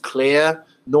most clear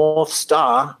North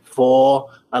Star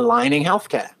for aligning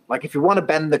healthcare. Like if you want to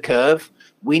bend the curve,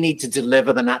 we need to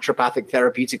deliver the naturopathic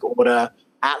therapeutic order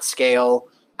at scale.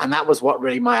 And that was what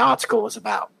really my article was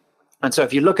about. And so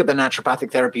if you look at the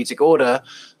naturopathic therapeutic order,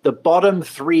 the bottom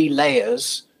three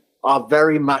layers are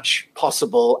very much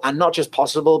possible, and not just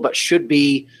possible, but should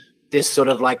be this sort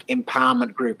of like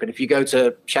empowerment group. And if you go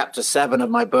to chapter 7 of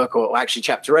my book, or actually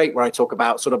chapter 8, where I talk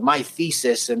about sort of my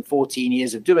thesis and 14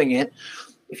 years of doing it,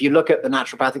 if you look at the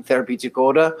naturopathic therapeutic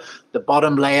order, the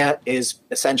bottom layer is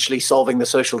essentially solving the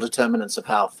social determinants of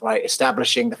health, right?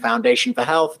 Establishing the foundation for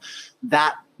health.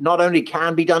 That not only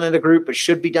can be done in a group, but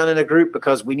should be done in a group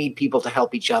because we need people to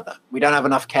help each other. We don't have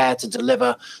enough care to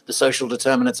deliver the social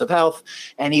determinants of health.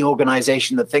 Any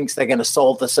organization that thinks they're going to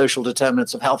solve the social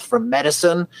determinants of health from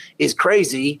medicine is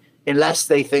crazy, unless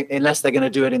they're going to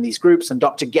do it in these groups. And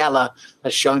Dr. Geller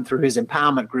has shown through his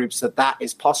empowerment groups that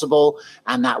is possible,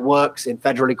 and that works in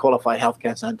federally qualified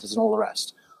healthcare centers and all the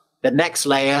rest. The next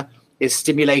layer is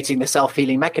stimulating the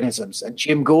self-healing mechanisms. And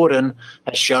Jim Gordon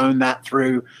has shown that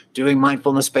through doing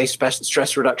mindfulness-based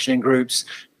stress reduction in groups,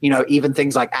 even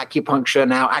things like acupuncture.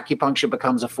 Now acupuncture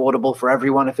becomes affordable for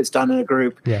everyone if it's done in a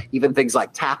group. Yeah. Even things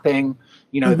like tapping,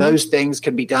 those things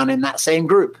can be done in that same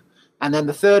group. And then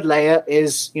the third layer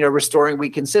is, restoring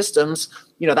weakened systems.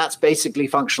 That's basically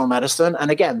functional medicine. And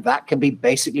again, that can be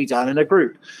basically done in a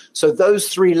group. So those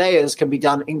three layers can be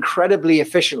done incredibly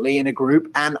efficiently in a group.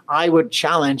 And I would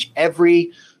challenge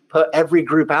every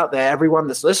group out there, everyone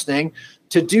that's listening,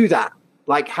 to do that.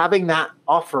 Like having that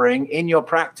offering in your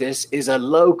practice is a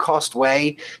low cost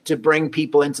way to bring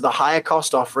people into the higher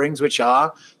cost offerings, which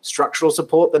are structural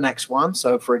support, the next one.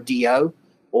 So for a DO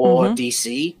or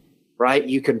DC, right?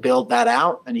 You can build that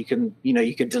out and you can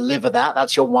deliver that.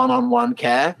 That's your one-on-one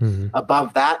care. Mm-hmm.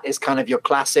 Above that is kind of your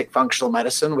classic functional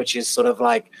medicine, which is sort of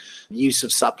like use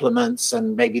of supplements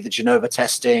and maybe the Genova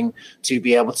testing to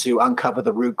be able to uncover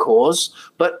the root cause,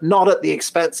 but not at the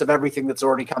expense of everything that's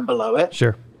already come below it.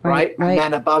 Sure. Right. And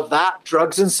then above that,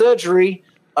 drugs and surgery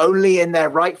only in their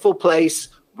rightful place,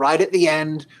 right at the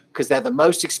end, because they're the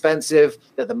most expensive,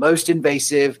 they're the most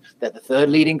invasive, they're the third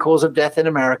leading cause of death in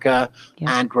America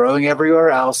and growing everywhere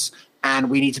else. And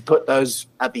we need to put those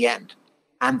at the end.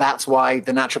 And that's why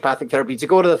the naturopathic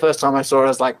therapeutic order, the first time I saw it, I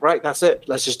was like, right, that's it.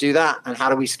 Let's just do that. And how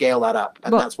do we scale that up?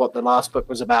 And that's what the last book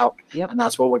was about. Yep. And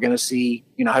that's what we're going to see,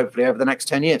 hopefully over the next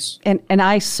 10 years. And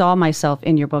I saw myself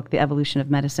in your book, The Evolution of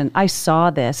Medicine. I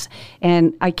saw this,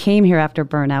 and I came here after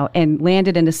burnout and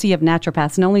landed in a sea of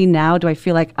naturopaths. And only now do I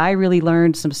feel like I really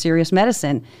learned some serious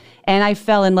medicine. And I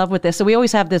fell in love with this. So we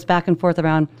always have this back and forth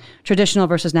around traditional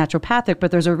versus naturopathic,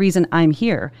 but there's a reason I'm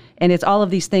here. And it's all of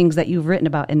these things that you've written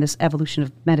about in this Evolution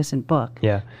of Medicine book.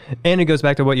 Yeah. And it goes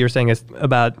back to what you're saying is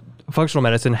about functional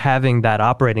medicine having that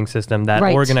operating system, that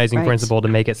organizing principle to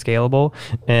make it scalable.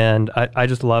 And I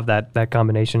just love that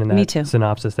combination and that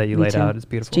synopsis that you laid out. It's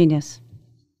beautiful. It's genius.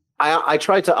 I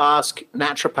tried to ask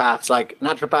naturopaths, like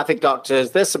naturopathic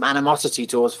doctors, there's some animosity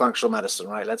towards functional medicine,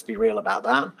 right? Let's be real about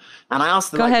that. And I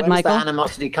asked them, Go ahead, where does Michael. the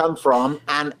animosity come from?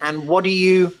 And what do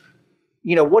you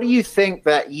think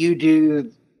that you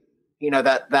do,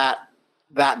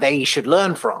 that they should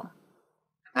learn from?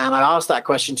 And I asked that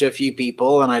question to a few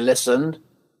people and I listened.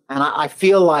 And I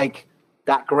feel like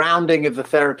that grounding of the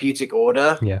therapeutic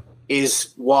order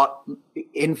is what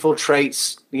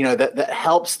infiltrates, that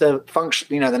helps the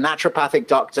function, the naturopathic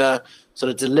doctor sort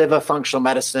of deliver functional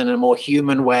medicine in a more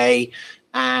human way.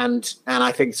 And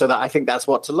I think that's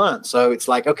what to learn. So it's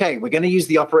like, okay, we're going to use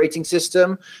the operating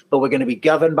system, but we're going to be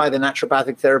governed by the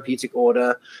naturopathic therapeutic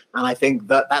order. And I think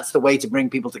that's the way to bring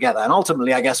people together. And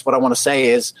ultimately, I guess what I want to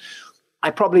say is, I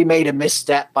probably made a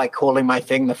misstep by calling my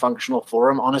thing the Functional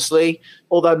Forum, honestly,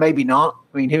 although maybe not.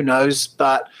 I mean, who knows?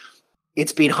 But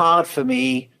it's been hard for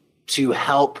me to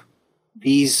help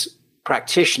these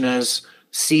practitioners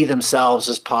see themselves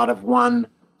as part of one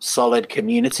solid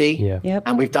community. Yeah. Yep.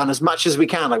 And we've done as much as we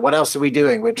can. Like, what else are we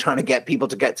doing? We're trying to get people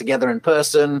to get together in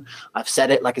person. I've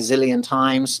said it like a zillion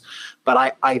times.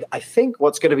 But I think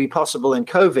what's going to be possible in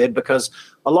COVID, because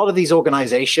a lot of these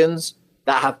organizations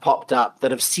that have popped up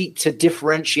that have sought to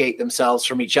differentiate themselves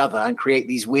from each other and create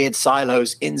these weird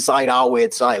silos inside our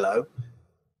weird silo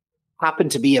happen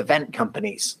to be event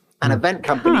companies. And event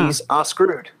companies are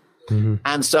screwed. Mm-hmm.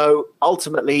 And so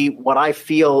ultimately what I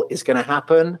feel is going to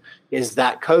happen is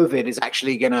that COVID is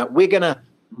actually we're going to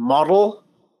model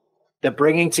the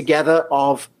bringing together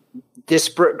of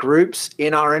disparate groups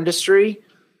in our industry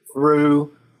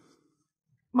through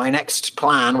my next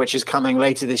plan, which is coming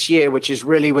later this year, which is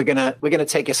really we're gonna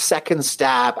take a second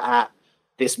stab at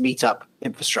this meetup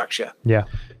infrastructure. Yeah.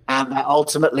 And that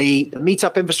ultimately the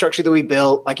meetup infrastructure that we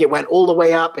built, like it went all the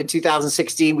way up in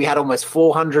 2016. We had almost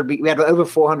 400. We had over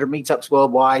 400 meetups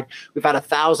worldwide. We've had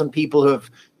 1,000 people who have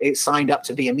signed up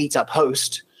to be a meetup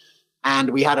host.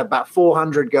 And we had about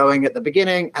 400 going at the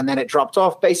beginning, and then it dropped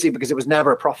off basically because it was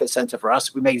never a profit center for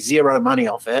us. We made zero money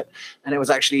off it. And it was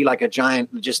actually like a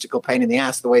giant logistical pain in the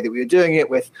ass, the way that we were doing it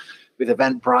with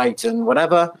Eventbrite and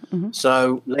whatever. Mm-hmm.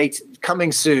 So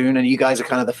coming soon, and you guys are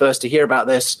kind of the first to hear about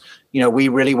this, we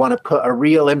really want to put a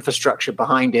real infrastructure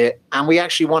behind it. And we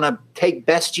actually want to take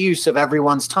best use of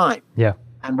everyone's time. Yeah.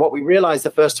 And what we realized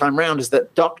the first time around is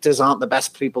that doctors aren't the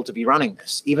best people to be running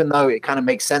this, even though it kind of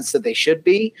makes sense that they should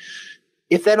be.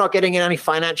 If they're not getting any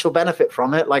financial benefit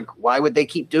from it, like, why would they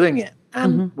keep doing it?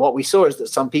 And what we saw is that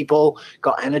some people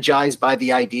got energized by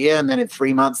the idea. And then in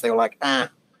 3 months, they were like, I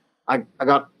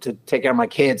got to take care of my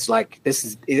kids. Like, this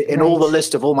is in all the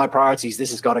list of all my priorities, this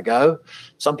has got to go.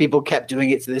 Some people kept doing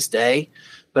it to this day.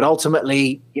 But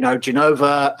ultimately,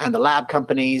 Genova and the lab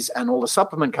companies and all the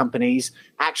supplement companies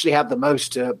actually have the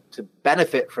most to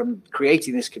benefit from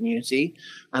creating this community.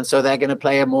 And so they're going to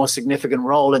play a more significant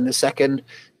role in the second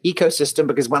ecosystem,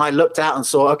 because when I looked out and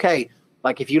saw, okay,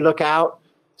 like if you look out,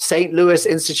 St. Louis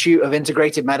Institute of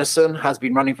Integrative Medicine has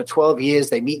been running for 12 years.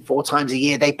 They meet 4 times a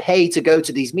year. They pay to go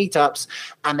to these meetups,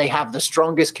 and they have the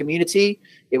strongest community.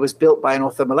 It was built by an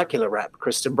orthomolecular rep,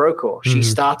 Kristen Brokaw. She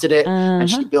started it and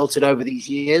she built it over these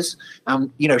years.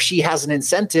 She has an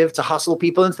incentive to hustle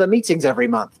people into the meetings every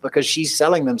month because she's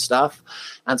selling them stuff.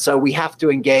 And so we have to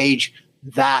engage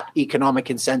that economic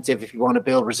incentive if you want to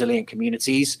build resilient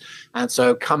communities. And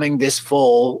so coming this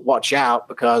fall, watch out,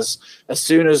 because as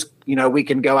soon as we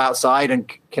can go outside and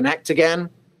connect again,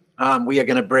 we are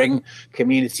going to bring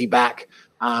community back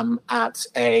at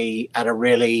a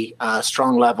really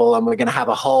strong level, and we're going to have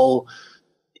a whole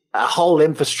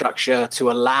infrastructure to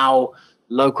allow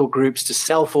local groups to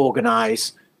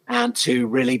self-organize and to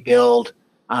really build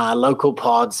local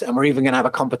pods. And we're even going to have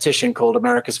a competition called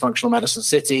America's Functional Medicine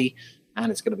City, and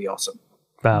it's going to be awesome.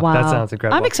 Wow. That sounds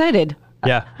incredible. I'm excited.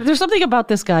 Yeah. There's something about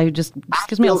this guy who just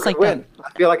gives me all psyched up.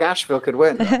 I feel like Asheville could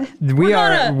win. We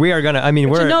are going to,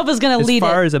 Genova's going to lead it. As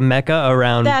far as a mecca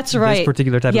around this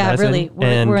particular type of medicine. Yeah,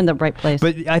 really. We're in the right place.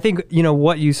 But I think,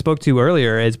 what you spoke to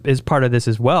earlier is part of this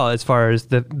as well, as far as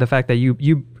the fact that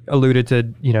you alluded to,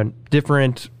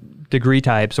 different degree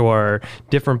types or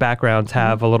different backgrounds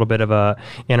have a little bit of a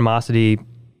animosity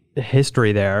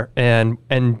history there, and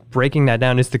breaking that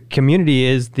down is the community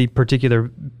is the particular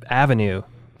avenue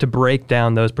to break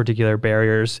down those particular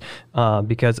barriers,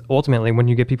 because ultimately when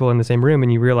you get people in the same room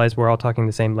and you realize we're all talking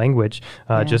the same language,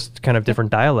 just kind of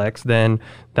different dialects, then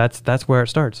that's where it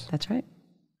starts. That's right.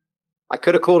 I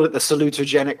could have called it the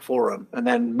salutogenic forum, and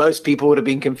then most people would have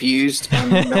been confused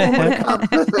and no one would have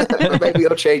come. Maybe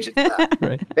I'll change it to that.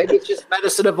 Right. Maybe it's just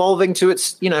medicine evolving to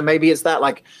its, maybe it's that,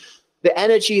 like, the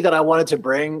energy that I wanted to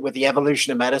bring with the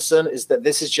evolution of medicine is that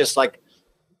this is just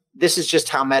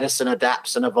how medicine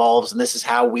adapts and evolves, and this is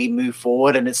how we move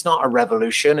forward. And it's not a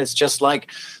revolution. It's just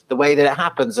like the way that it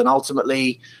happens. And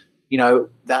ultimately,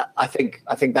 that I think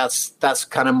that's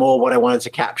kind of more what I wanted to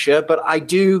capture. But I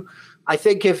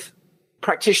think if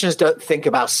practitioners don't think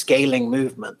about scaling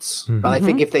movements, but I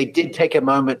think if they did take a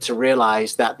moment to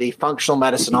realize that the functional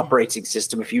medicine operating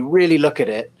system, if you really look at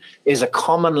it, is a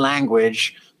common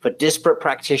language for disparate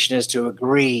practitioners to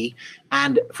agree.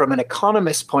 And from an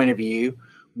economist's point of view,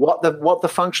 what the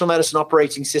functional medicine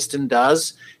operating system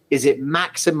does is it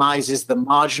maximizes the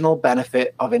marginal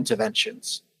benefit of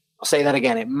interventions. I'll say that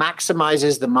again. It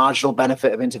maximizes the marginal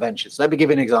benefit of interventions. Let me give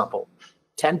you an example.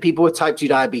 10 people with type 2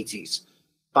 diabetes.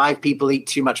 5 people eat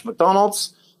too much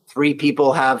McDonald's. 3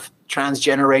 people have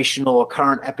transgenerational or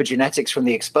current epigenetics from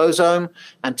the exposome.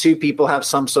 And 2 people have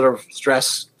some sort of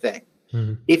stress thing.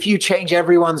 If you change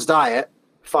everyone's diet,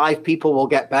 5 people will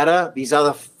get better. These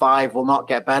other 5 will not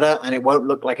get better, and it won't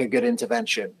look like a good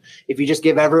intervention. If you just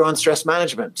give everyone stress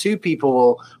management, 2 people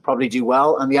will probably do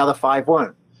well, and the other 5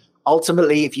 won't.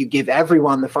 Ultimately, if you give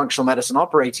everyone the functional medicine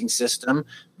operating system,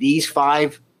 these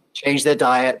 5 change their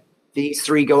diet, these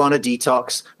 3 go on a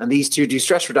detox, and these 2 do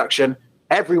stress reduction,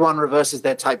 everyone reverses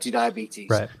their type 2 diabetes.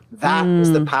 Right. That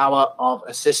is the power of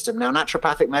a system. Now,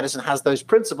 naturopathic medicine has those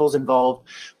principles involved,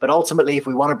 but ultimately, if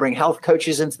we want to bring health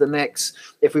coaches into the mix,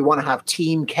 if we want to have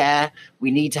team care,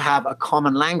 we need to have a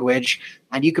common language.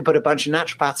 And you could put a bunch of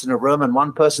naturopaths in a room, and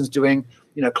one person's doing,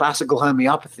 classical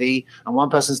homeopathy, and one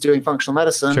person's doing functional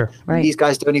medicine. Sure. Right. These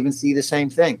guys don't even see the same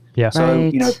thing. Yeah.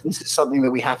 So, this is something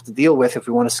that we have to deal with if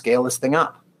we want to scale this thing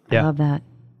up. I love that.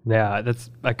 Yeah,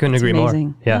 I couldn't agree amazing.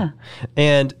 More. Yeah.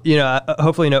 And,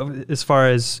 hopefully, as far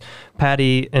as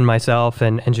Patty and myself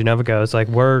and Genova goes, like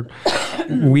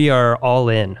we are all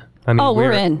in. I mean,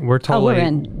 we're in. We're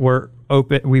totally, we're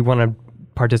open. We want to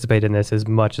participate in this as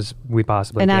much as we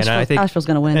possibly can. And I think Asheville's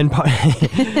going to win.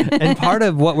 And part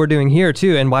of what we're doing here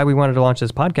too, and why we wanted to launch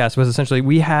this podcast, was essentially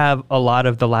we have a lot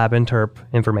of the lab interp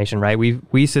information, right?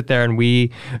 We sit there and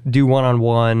we do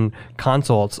one-on-one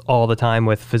consults all the time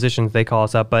with physicians. They call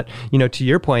us up, but to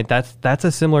your point, that's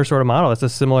a similar sort of model. It's a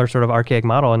similar sort of archaic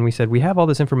model. And we said we have all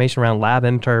this information around lab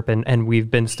interp, and we've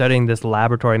been studying this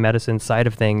laboratory medicine side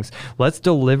of things. Let's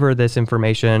deliver this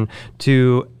information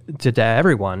to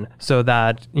everyone so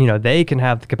that they can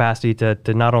have the capacity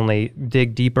to not only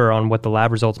dig deeper on what the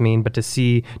lab results mean, but to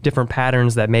see different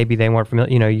patterns that maybe they weren't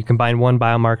familiar. You combine one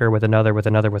biomarker with another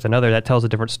that tells a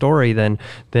different story than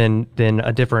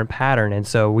a different pattern. And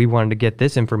so we wanted to get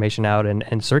this information out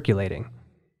and circulating.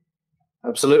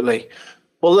 Absolutely.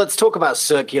 Well, let's talk about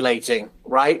circulating,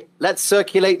 right? Let's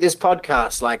circulate this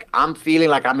podcast. Like, I'm feeling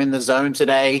like I'm in the zone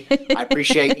today. I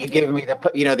appreciate you giving me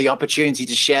the opportunity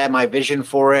to share my vision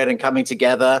for it and coming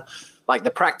together. Like,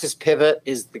 the practice pivot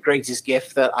is the greatest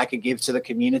gift that I could give to the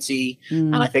community.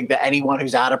 And I think that anyone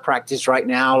who's out of practice right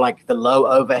now, like the low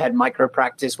overhead micro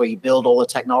practice where you build all the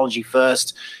technology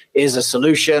first, is a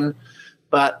solution.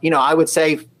 But, I would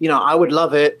say, I would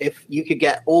love it if you could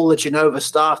get all the Genova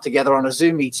staff together on a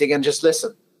Zoom meeting and just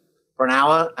listen for an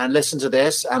hour and listen to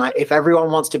this. And if everyone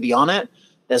wants to be on it,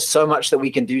 there's so much that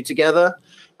we can do together.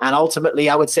 And ultimately,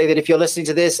 I would say that if you're listening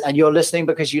to this and you're listening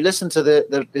because you listen to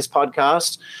this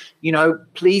podcast,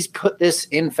 please put this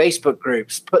in Facebook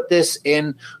groups, put this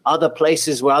in other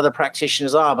places where other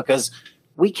practitioners are, because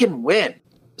we can win.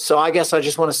 So I guess I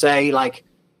just want to say,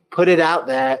 put it out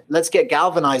there. Let's get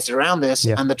galvanized around this.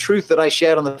 Yeah. And the truth that I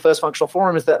shared on the first functional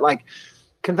forum is that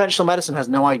conventional medicine has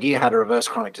no idea how to reverse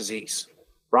chronic disease,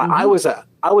 right? I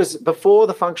was before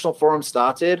the functional forum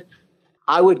started,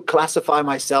 I would classify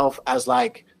myself as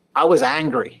I was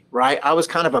angry, right? I was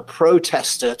kind of a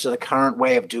protester to the current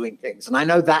way of doing things. And I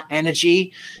know that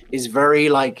energy is very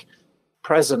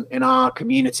present in our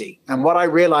community. And what I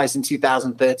realized in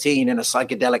 2013 in a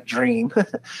psychedelic dream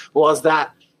was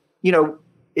that,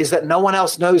 is that no one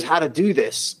else knows how to do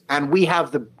this. And we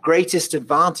have the greatest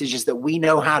advantage is that we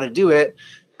know how to do it.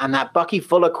 And that Bucky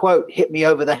Fuller quote hit me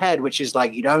over the head, which is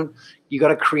you got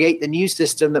to create the new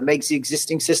system that makes the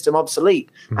existing system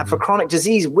obsolete. Mm-hmm. And for chronic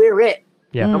disease, we're it.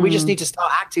 Yeah. And we just need to start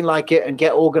acting like it and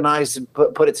get organized and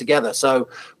put it together. So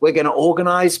we're going to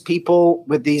organize people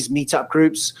with these meetup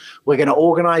groups. We're going to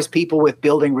organize people with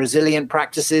building resilient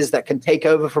practices that can take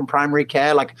over from primary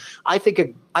care. Like I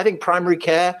think primary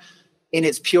care in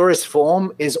its purest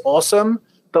form is awesome,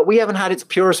 but we haven't had its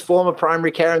purest form of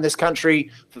primary care in this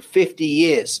country for 50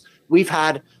 years. We've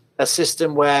had a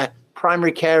system where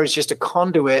primary care is just a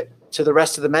conduit to the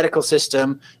rest of the medical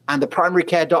system, and the primary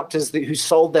care doctors who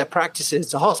sold their practices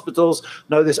to hospitals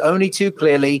know this only too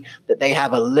clearly, that they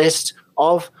have a list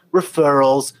of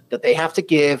referrals that they have to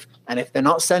give, and if they're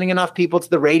not sending enough people to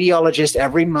the radiologist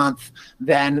every month,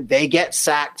 then they get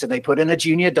sacked and they put in a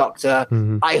junior doctor.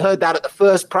 I heard that at the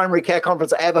first primary care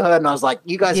conference I ever heard, and I was like,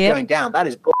 you guys are going down. That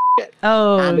is bullshit.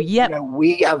 And,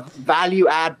 we have value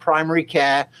add primary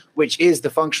care, which is the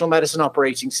functional medicine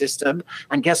operating system,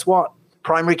 and guess what?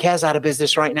 Primary care's out of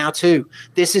business right now too.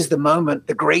 This is the moment,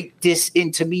 the great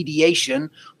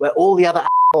disintermediation, where all the other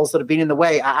assholes that have been in the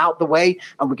way are out the way,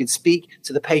 and we can speak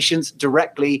to the patients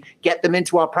directly, get them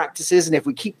into our practices, and if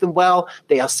we keep them well,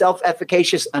 they are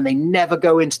self-efficacious and they never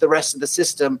go into the rest of the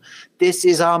system. This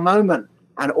is our moment.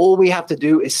 And all we have to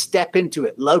do is step into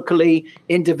it locally,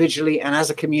 individually, and as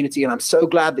a community. And I'm so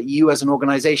glad that you as an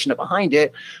organization are behind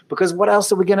it, because what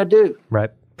else are we going to do?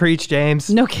 Right. Preach,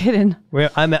 James. No kidding.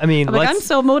 I'm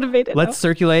so motivated. Let's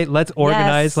circulate. Let's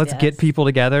organize. Let's get people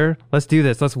together. Let's do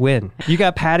this. Let's win. You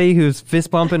got Patty who's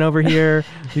fist bumping over here.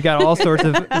 You got all sorts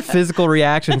of physical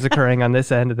reactions occurring on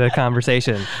this end of the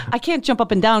conversation. I can't jump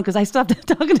up and down because I still have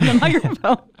to talk into the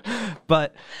microphone.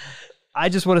 But I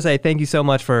just want to say thank you so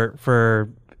much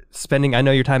for spending. I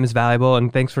know your time is valuable,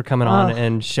 and thanks for coming on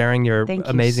and sharing your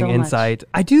amazing insight.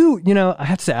 I do, I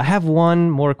have to say, I have one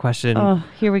more question. Oh,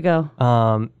 here we go.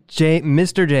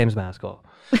 Mr. James Maskell.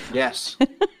 Yes.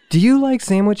 Do you like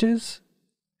sandwiches?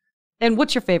 And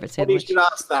what's your favorite sandwich? You should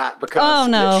ask that, because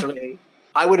literally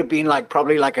I would have been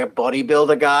probably like a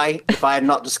bodybuilder guy if I had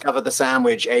not discovered the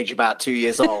sandwich age about 2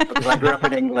 years old, because I grew up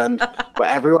in England where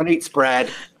everyone eats bread.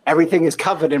 Everything is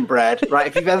covered in bread, right?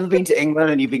 If you've ever been to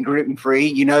England and you've been gluten-free,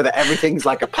 you know that everything's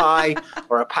like a pie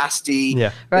or a pasty.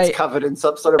 Yeah, right. It's covered in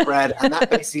some sort of bread. And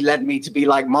that basically led me to be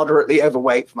moderately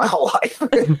overweight for my whole life.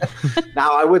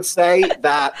 Now, I would say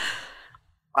that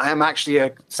I am actually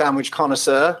a sandwich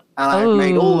connoisseur, and I've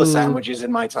made all the sandwiches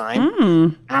in my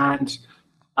time. And,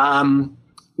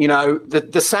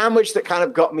 the sandwich that kind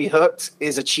of got me hooked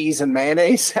is a cheese and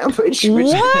mayonnaise sandwich,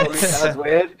 which probably sounds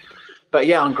weird. But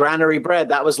yeah, on granary bread,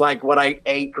 that was what I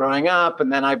ate growing up.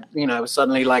 And then I,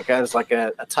 suddenly I was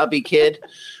a tubby kid.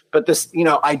 But this,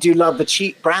 I do love the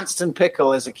cheap Branston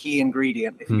pickle is a key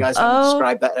ingredient. If you guys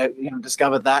haven't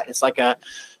discovered that, it's like a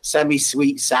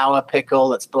semi-sweet sour pickle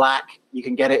that's black. You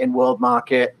can get it in World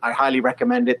Market. I highly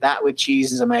recommend it. That with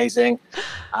cheese is amazing.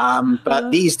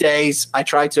 But these days, I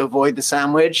try to avoid the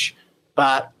sandwich.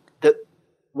 But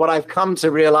what I've come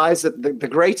to realize that the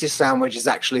greatest sandwich is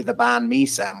actually the banh mi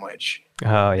sandwich.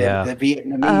 Oh, yeah. The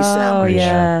Vietnamese sandwich.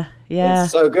 Yeah.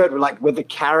 It's so good, with the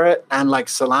carrot and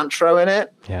cilantro in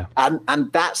it. Yeah. And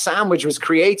that sandwich was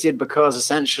created because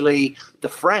essentially the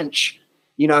French,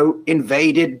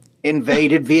 invaded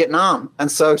Vietnam.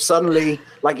 And so suddenly,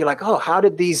 you're like, oh, how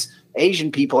did these Asian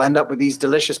people end up with these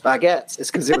delicious baguettes?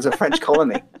 It's because it was a French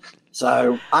colony.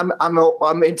 So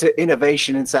I'm into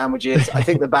innovation in sandwiches. I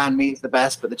think the banh mi is the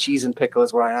best, but the cheese and pickle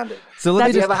is where I landed. So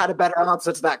have you ever had a better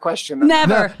answer to that question?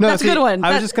 Never. No, that's a good one.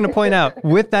 I was just going to point out,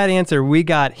 with that answer, we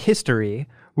got history,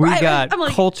 we got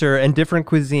culture and different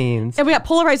cuisines. And we got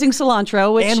polarizing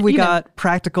cilantro, which, and we got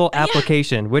practical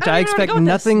application, which I expect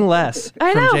nothing less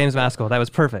from James Maskell. That was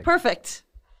perfect.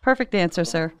 Perfect answer,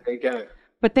 sir. There you go.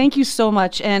 But thank you so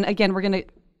much. And again, we're going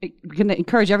to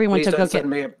encourage everyone Please to don't go send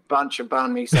me a bunch of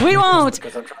banh mi We won't.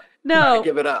 Because I'm trying to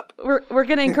give it up. We're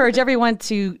going to encourage everyone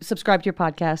to subscribe to your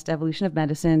podcast, Evolution of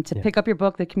Medicine, to pick up your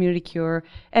book, The Community Cure,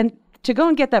 and to go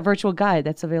and get that virtual guide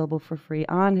that's available for free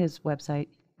on his website,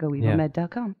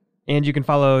 goevamed.com. And you can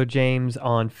follow James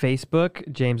on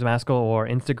Facebook, James Maskell, or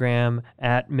Instagram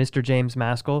at Mr. James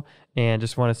Maskell. And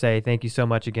just want to say thank you so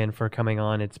much again for coming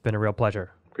on. It's been a real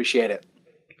pleasure. Appreciate it.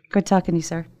 Good talking to you,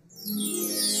 sir.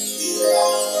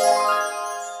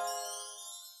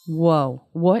 Whoa,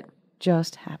 what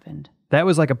just happened? That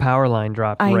was like a power line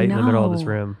drop right in the middle of this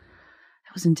room.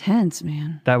 That was intense,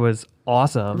 man. That was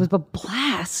awesome. It was a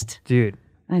blast. Dude.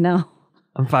 I know.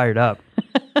 I'm fired up.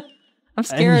 I'm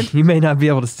scared. And you may not be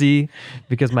able to see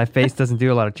because my face doesn't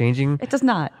do a lot of changing. It does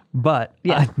not. But,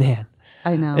 man.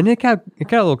 I know. And it got a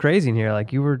little crazy in here.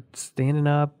 You were standing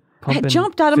up, pumping I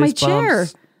jumped out of my chair.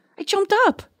 Bumps. I jumped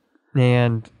up.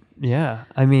 And, yeah,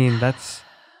 I mean, that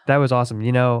was awesome.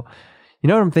 You know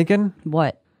what I'm thinking?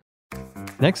 What?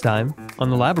 Next time on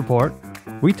the Lab Report,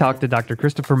 we talk to Dr.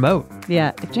 Christopher Moat.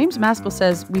 Yeah, if James Maskell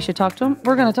says we should talk to him,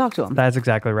 we're going to talk to him. That's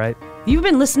exactly right. You've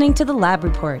been listening to the Lab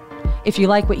Report. If you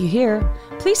like what you hear,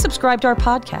 please subscribe to our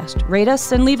podcast, rate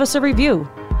us, and leave us a review.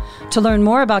 To learn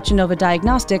more about Genova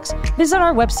Diagnostics, visit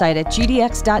our website at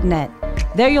gdx.net.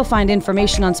 There you'll find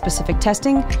information on specific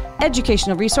testing,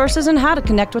 educational resources, and how to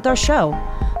connect with our show.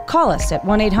 Call us at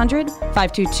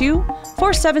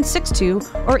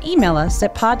 1-800-522-4762 or email us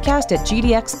at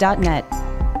podcast@gdx.net.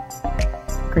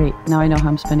 Great. Now I know how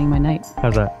I'm spending my night.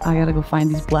 How's that? I gotta go find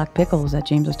these black pickles that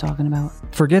James was talking about.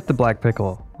 Forget the black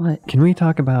pickle. What? Can we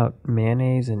talk about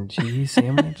mayonnaise and cheese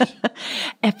sandwich?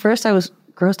 At first I was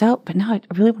grossed out, but now I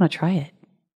really want to try it.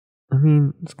 I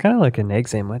mean, it's kind of like an egg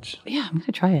sandwich. Yeah, I'm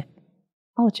gonna try it.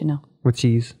 I'll let you know. With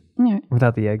cheese. Yeah.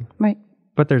 Without the egg. Right.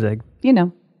 But there's egg. You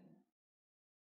know.